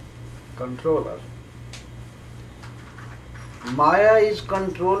 controller. Maya is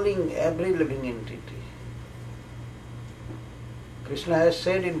controlling every living entity. Krishna has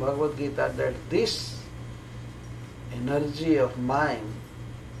said in Bhagavad Gita that this energy of mind,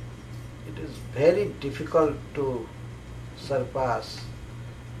 it is very difficult to surpass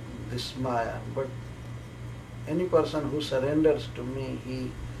this Maya, but any person who surrenders to me,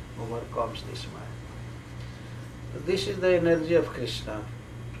 he overcomes this Maya. So this is the energy of Krishna.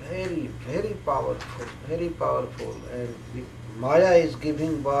 Very, very powerful, and the Maya is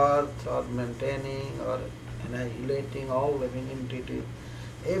giving birth or maintaining or annihilating all living entities.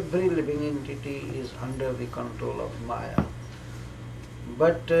 Every living entity is under the control of Maya.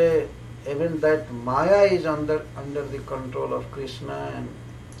 But even that Maya is under the control of Krishna, and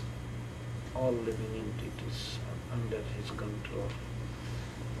all living entities are under his control.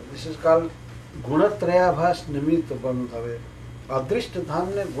 This is called Gunatrayabhas Nimitta Bandhave. Adrishta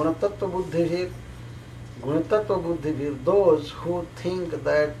Dhamne Gunatattva Buddhivir. Gunatattva Buddhivir, those who think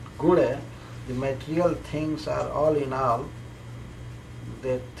that Guna, the material things, are all in all.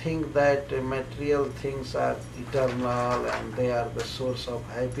 They think that material things are eternal and they are the source of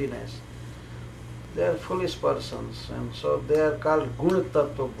happiness. They are foolish persons, and so they are called Guna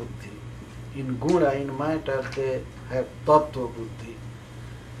Tattva Buddhi. In Guna, in matter, they have Tattva Buddhi.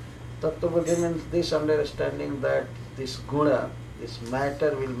 Tattva Buddhi means this understanding that this Guna, this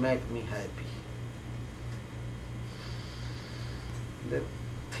matter will make me happy. They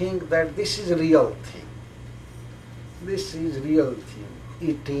think that this is a real thing. This is real thing.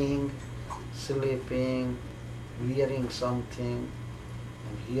 Eating, sleeping, wearing something,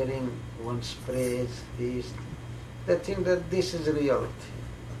 and hearing one's praise, this. They think that this is a real thing.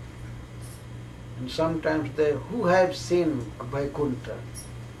 And sometimes they, who have seen Vaikuntha?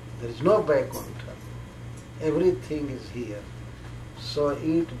 There is no Vaikuntha. Everything is here. So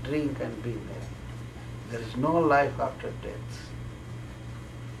eat, drink and be merry. There is no life after death.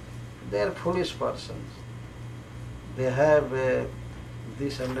 They are foolish persons. They have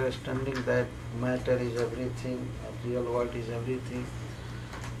this understanding that matter is everything, real world is everything.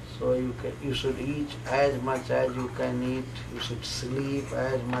 So you should eat as much as you can eat. You should sleep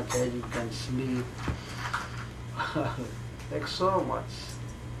as much as you can sleep. Like so much.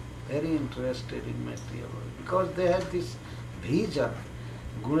 Very interested in material world. Because they have this vision,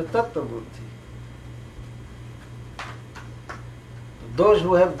 Gunatattva Buddhi. Those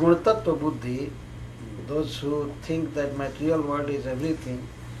who have Gunatattva Buddhi, those who think that material world is everything,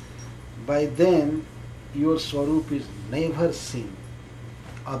 by them your Swarup is never seen.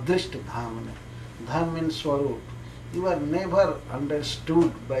 Adrishta Dhamana. Dham means Swarup. You are never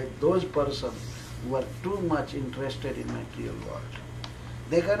understood by those persons who are too much interested in material world.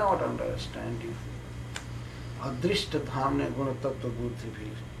 They cannot understand you. Adrishta Dhamana Gunatattva Buddhi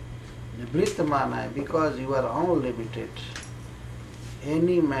bhi. Nivrita Mana, because you are unlimited.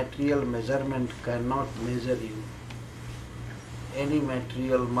 Any material measurement cannot measure you. Any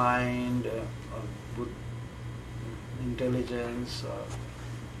material mind or intelligence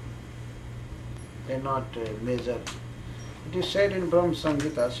cannot measure. It is said in Brahma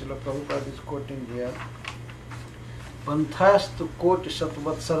Samhita, Srila Prabhupada is quoting here, Panthastu koti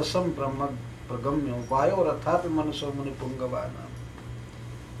satvat sarasam brahma pragamyo vayo rathapi manaso muni pungavana.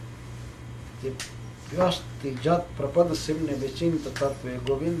 Vyasti jat prapad simne vichinta tattve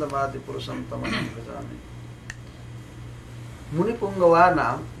Govinda madi purusam tamanam bhajami. Muni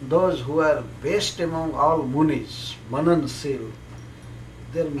Pungavana, those who are best among all munis, manansil,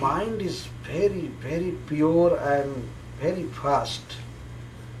 their mind is very, very pure and very fast.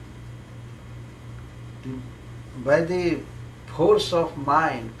 By the force of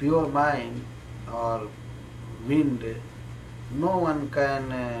mind, pure mind or wind, no one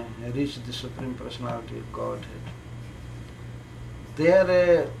can reach the Supreme Personality of Godhead.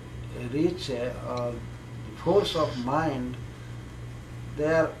 Their reach the force of mind, they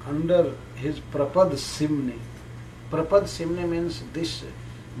are under his Prapad Simni. Prapad Simni means this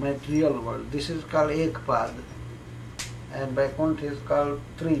material world. This is called Ekpad, and Vaikuntha is called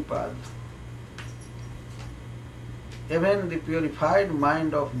Tripad. Even the purified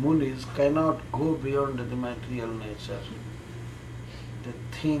mind of munis cannot go beyond the material nature. They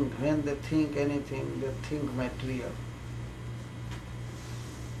think, when they think anything, they think material.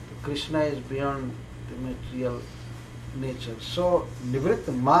 Krishna is beyond the material nature. So,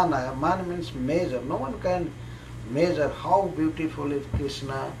 Nivritta Mana, Mana means measure. No one can measure how beautiful is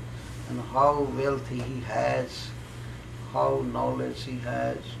Krishna and how wealthy he has, how knowledge he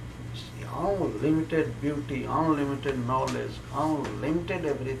has. Unlimited beauty, unlimited knowledge, unlimited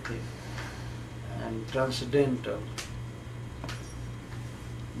everything, and transcendental.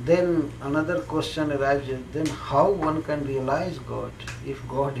 Then another question arises, then how one can realize God if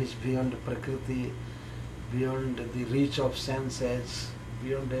God is beyond Prakriti, beyond the reach of senses,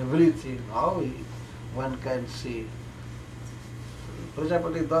 beyond everything? How one can see?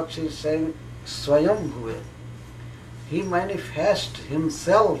 Prajapati Daksha is saying, Swayam Bhuve. He manifests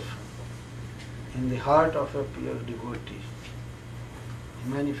himself in the heart of a pure devotee. He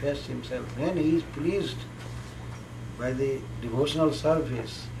manifests himself. When he is pleased by the devotional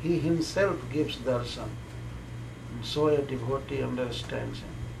service, he himself gives darshan. And so a devotee understands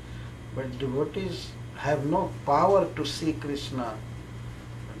him. But devotees have no power to see Krishna,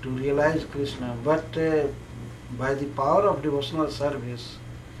 to realize Krishna, but by the power of devotional service,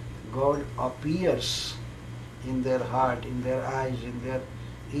 God appears in their heart, in their eyes, in their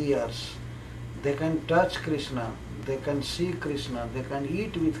ears. They can touch Krishna, they can see Krishna, they can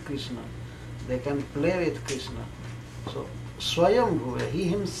eat with Krishna, they can play with Krishna. So, Swayambhuva, he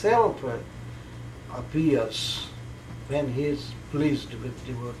himself appears when he is pleased with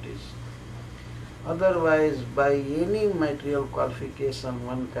devotees. Otherwise, by any material qualification,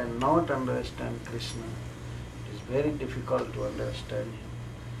 one cannot understand Krishna. It is very difficult to understand him.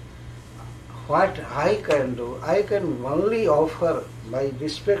 What I can do, I can only offer my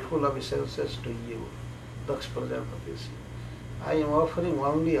respectful obeisances to you, Daksh Prajapati. I am offering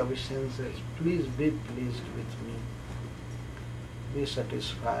only obeisances. Please be pleased with me. Be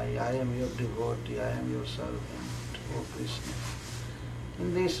satisfied. I am your devotee. I am your servant, O Krishna.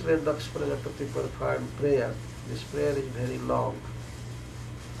 In this way, Daksh Prajapati performed prayer. This prayer is very long.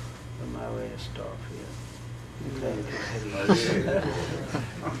 So now I stop here. Thank you very much.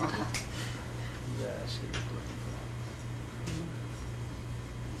 Yes,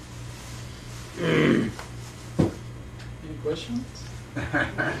 Any questions?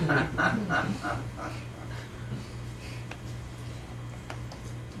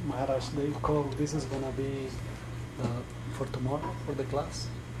 Maharaj, they call this is gonna be for tomorrow for the class.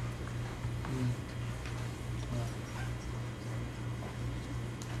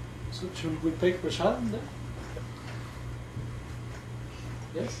 So should we take Prasadam then?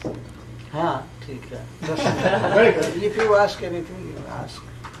 Yes. हाँ ठीक है. Very good. If you ask anything, you ask.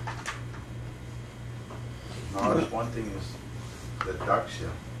 Now, one thing is that Daksha,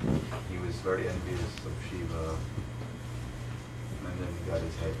 he was very envious of Shiva, and then he got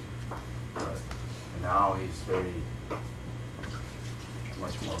his head cut. And now he's very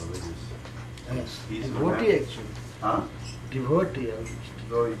much more religious. Yes. He's Devotee actually. Huh? Devotee almost.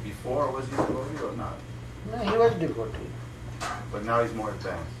 So before was he devotee or not? No, he was devotee. But now he's more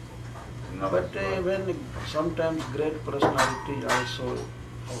advanced. But when sometimes great personality also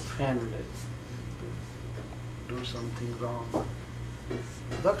offend, do something wrong.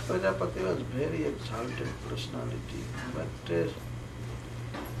 Daksh Prajapati was very exalted personality, but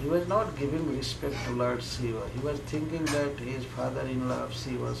he was not giving respect to Lord Shiva. He was thinking that he is father-in-law of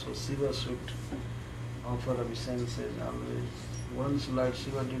Shiva, so Shiva should offer obeisances always. Once Lord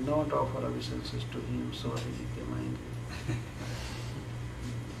Shiva did not offer obeisances to him, so he became angry.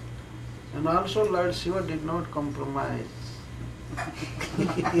 And also Lord Shiva did not compromise.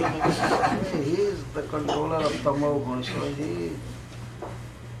 He is the controller of Tamoguna, so he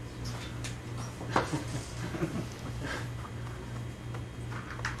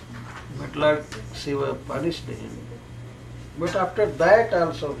but Lord Shiva punished him. But after that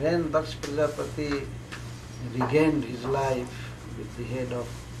also, when Daksh Prajapati regained his life with the head of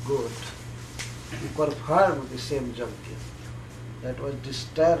goat, he performed the same yajna that was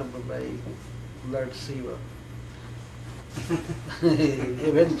disturbed by Lord Shiva.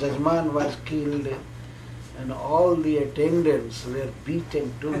 Even Jajman was killed and all the attendants were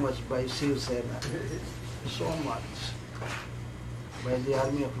beaten too much by Shiv Sena. So much by the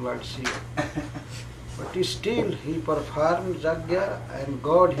army of Lord Shiva. But still he performed yajna and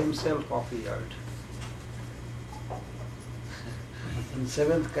God himself appeared. In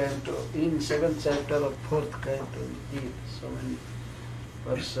seventh chapter of fourth canto, so many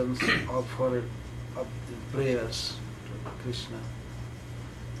persons offered up the prayers to Krishna.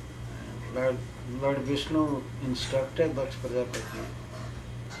 And Lord Vishnu instructed Daksh Prajapati,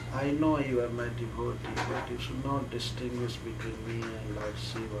 I know you are my devotee, but you should not distinguish between me and Lord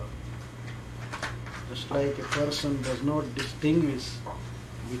Shiva. Just like a person does not distinguish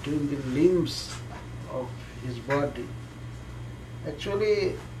between the limbs of his body.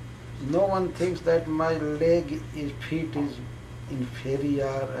 Actually, no one thinks that my feet is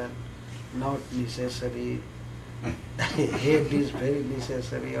inferior and not necessary. Head is very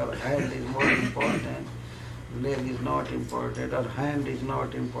necessary, or hand is more important. Leg is not important, or hand is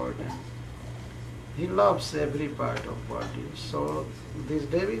not important. He loves every part of body. So these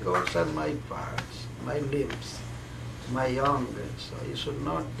demigods are my parts, my limbs, my young. So you should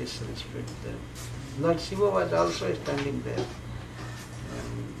not disrespect them. Lord Shiva was also standing there.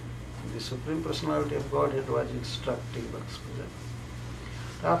 And the Supreme Personality of Godhead was instructing Daksh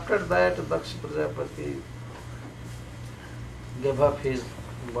Prajapati. After that, Daksh Prajapati gave up his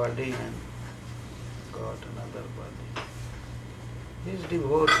body and got another body. He is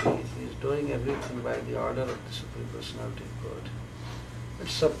devotee, he is doing everything by the order of the Supreme Personality of God. But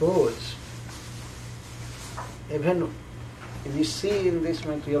suppose, even we see in this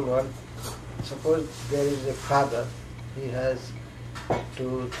material world suppose there is a father, he has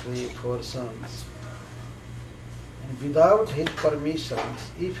 2, 3, 4 sons. And without his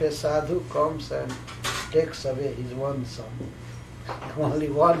permissions, if a sadhu comes and takes away his one son, only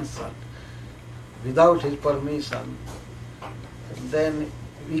one son, without his permission, then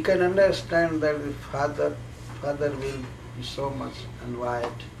we can understand that the father will be so much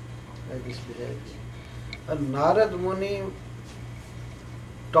annoyed by this behavior. And Narad Muni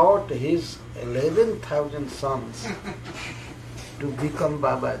taught his 11,000 sons to become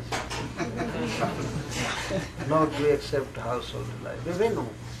Babaji, not to accept household life. Even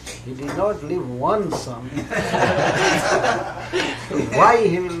he did not leave one son. Why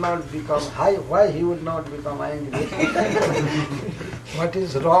he will not become why he would not become angry? What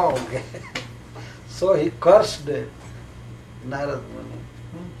is wrong? So he cursed Narad Muni.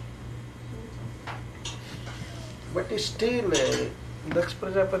 But still, Daksh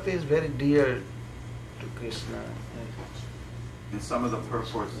Prajapati is very dear to Krishna. In some of the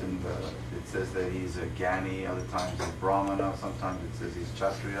purports, it says that he's a Gyani, other times he's Brahmana, sometimes it says he's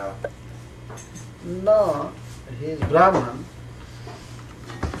Kshatriya. No, he is Brahman.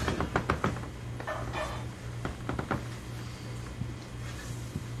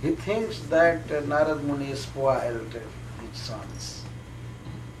 He thinks that Narad Muni spoiled his sons.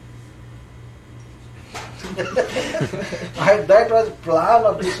 That was plan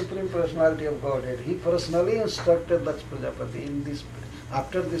of the Supreme Personality of Godhead. He personally instructed Daksh Prajapati in this.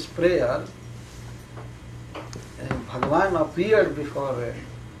 After this prayer, Bhagavan appeared before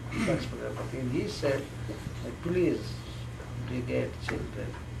Daksh Prajapati and he said, please beget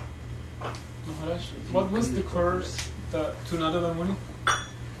children. Maharaj, what was the curse to Narada Muni?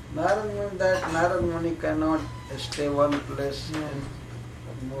 Narad Muni cannot stay one place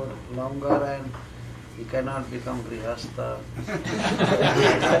more longer and he cannot become Grihastha.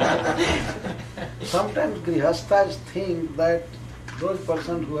 Sometimes Grihasthas think that those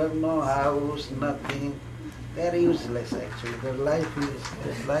persons who have no house, nothing, they are useless actually. Their life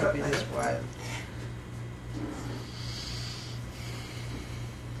is spoiled.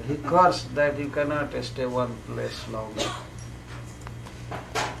 He cursed that you cannot stay one place longer.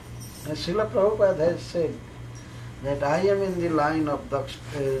 And Srila Prabhupada has said that I am in the line of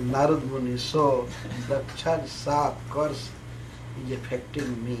Narad Muni, so Daksha's sap curse is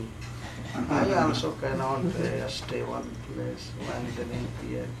affecting me. I also cannot stay one place wandering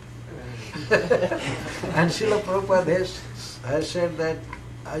here. And Srila Prabhupada has said that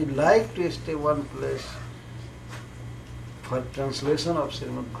I like to stay one place for translation of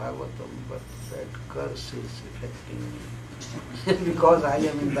Śrīmad Bhagavatam, but that curse is affecting me. Because I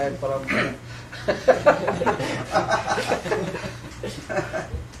am in that parampara.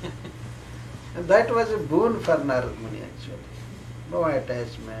 And that was a boon for Narad Muni actually. No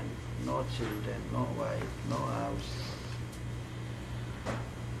attachment, no children, no wife, no house,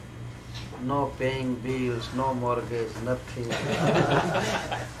 no paying bills, no mortgage, nothing.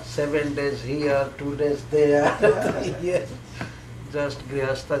 7 days here, 2 days there. Yes. Just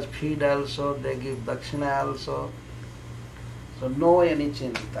Grihasthas feed also, they give dakshina also. So no any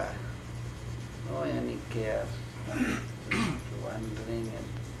chinta, no any care. Just wandering and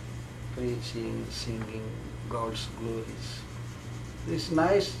preaching, singing God's glories. This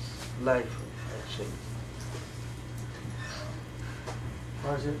nice life actually.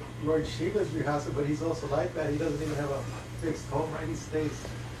 Lord Shiva's Grihastha, but he's also like that. He doesn't even have a fixed home, right? He stays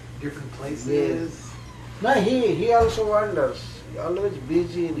different places. Yes. No, he also wanders. He always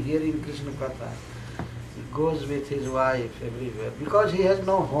busy in hearing Krishna Katha. He goes with his wife everywhere because he has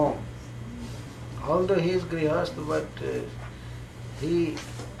no home. Although he is Grihastha, but he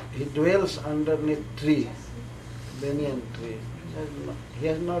dwells underneath tree, banyan tree. He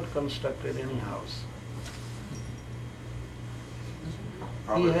has not constructed any house.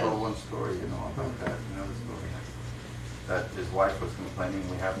 Probably told one story, about that. You know the story? That his wife was complaining,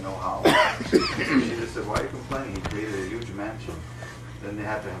 we have no house. She just said, why are you complaining? He created a huge mansion. Then they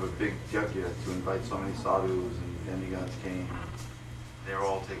had to have a big yajna to invite so many sadhus, and demigods came. They were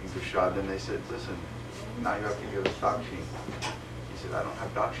all taking prasad. Then they said, listen, now you have to give us dakshin. He said, I don't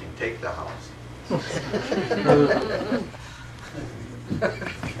have dakshin, take the house.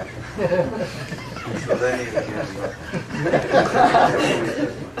 So then he began.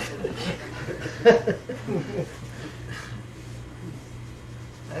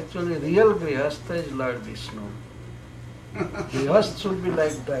 Actually, real Grihastha is Lord Vishnu. Grihastha should be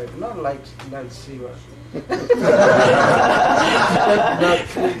like that, not like Shiva.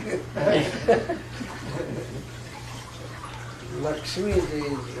 Lakshmi is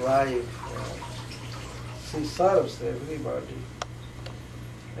his wife. She serves everybody.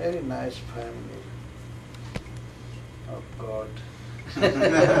 very nice family of God.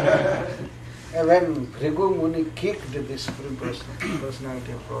 And when Bhrigu Muni kicked the Supreme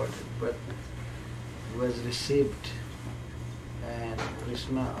Personality of God, but he was received and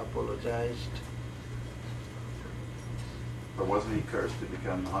Krishna apologized. But wasn't he cursed to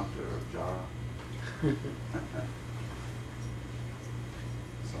become the hunter of Jara?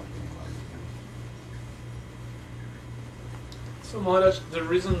 Something like So Maharaj, the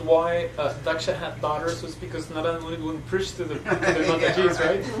reason why Daksha had daughters was because Narada Muni wouldn't preach to the Matajis,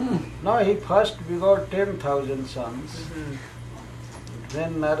 right? No, he first begot 10,000 sons. Mm-hmm.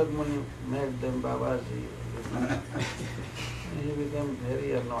 Then Narada Muni made them Babaji. He became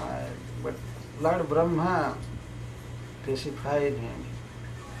very annoyed. But Lord Brahma pacified him.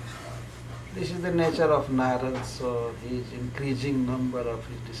 This is the nature of Narad, so he is increasing number of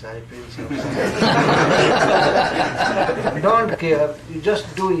his disciples. Don't care, you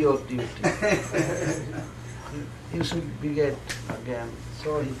just do your duty. You should beget again.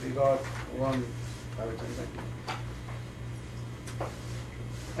 So he begot 1,000.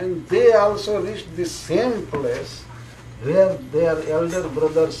 And they also reached the same place where their elder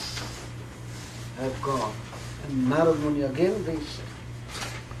brothers have gone. And Narad Muni again reached.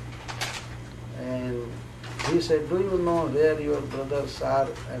 And he said, do you know where your brothers are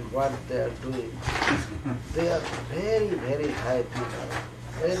and what they are doing? They are very, very happy now.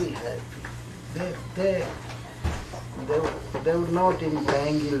 Very happy. They were not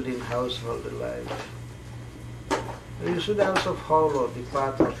entangled in household life. You should also follow the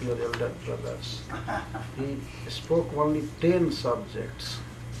path of your elder brothers. He spoke only 10 subjects,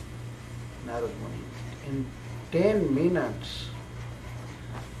 Narad Muni. In 10 minutes,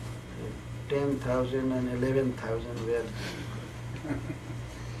 10,000 and 11,000 were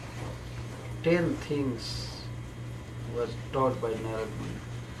 10 things was taught by Narad Muni.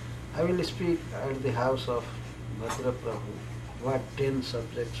 I will speak at the house of Bhadra Prabhu what 10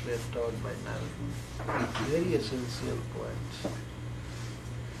 subjects were taught by Narad Muni. Very essential points.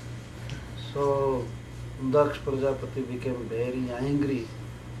 So Daksh Prajapati became very angry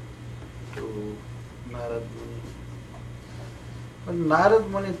to Narad Muni. But Narad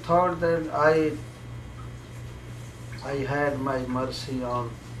Muni thought that I had my mercy on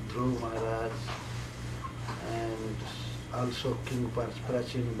Dhruv Maharaj and also King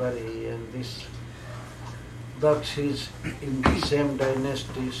Prachin Bari, and this Daksh is in the same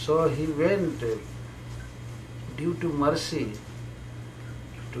dynasty. So he went due to mercy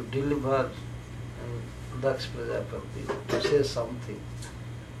to deliver Daksh Prajapati, to say something.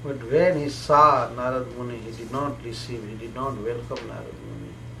 But when he saw Narad Muni, he did not receive, he did not welcome Narad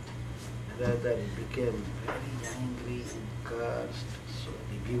Muni. Rather, he became very angry and cursed, so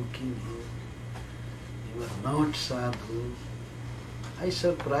rebuking him. You are not sadhu. I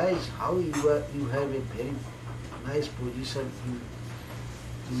surprised how you have a very nice position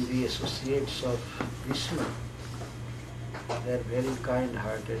in the associates of Krishna. They are very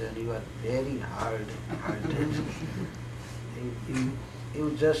kind-hearted and you are very hard-hearted. You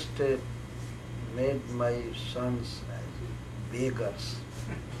just made my sons beggars.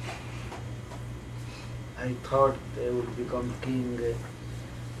 I thought they would become king,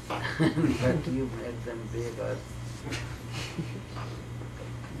 but you made them beggars.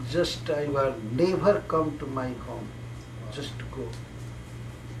 Just I will never come to my home, just go.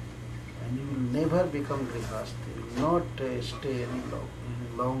 And you will never become grihastha. You will not stay any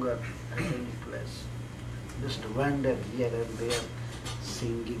longer at any place. Just wander here and there,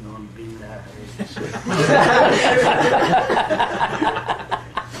 singing on Veena.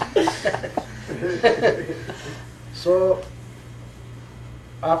 So,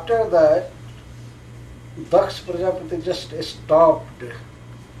 after that, Daksh Prajapati just stopped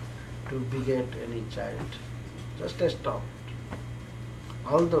to beget any child. Just stopped.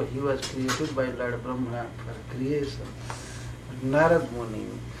 Although he was created by Lord Brahma for creation, Narad Muni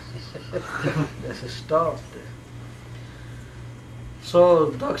just stopped.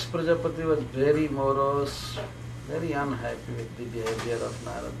 So Daksh Prajapati was very morose, very unhappy with the behavior of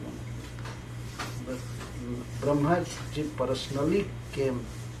Narad Muni. But Brahmaji personally came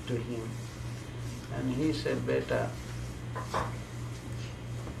to him and he said, Beta,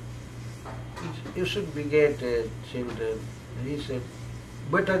 you should beget children. And he said,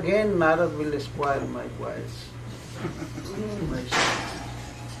 but again Narad will spoil my boys.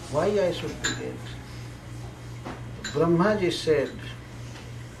 Why I should beget? Brahmaji said,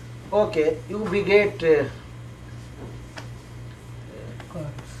 okay, you beget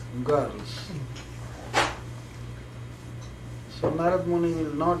girls. So Narad Muni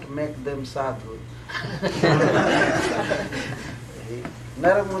will not make them sadhu. He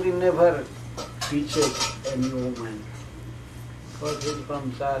Narada Muni never teaches any woman. Because he is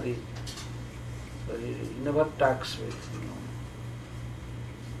from Sari, so he never talks with,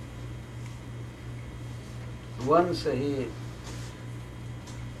 Once he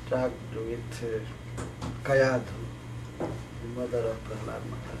talked with Kayadhu, the mother of Prahlad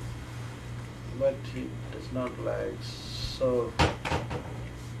Maharaj, but he does not like. So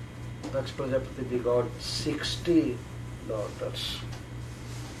Daksh Prajapati begot 60 daughters.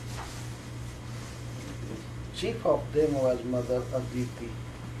 Chief of them was Mother Aditi.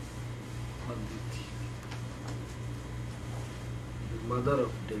 The mother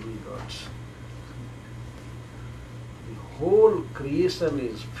of demigods. The whole creation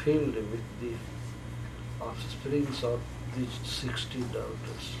is filled with the offsprings of these 60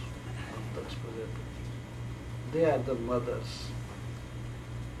 daughters of Daksh Prajapati. They are the mothers,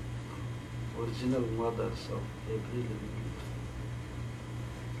 original mothers of every living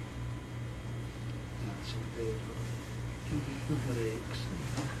being.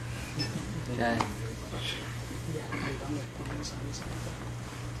 Jai.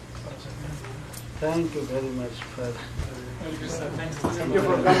 Thank you very much for Thank you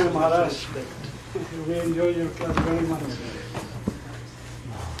for coming, Maharaj. We enjoy your class very much.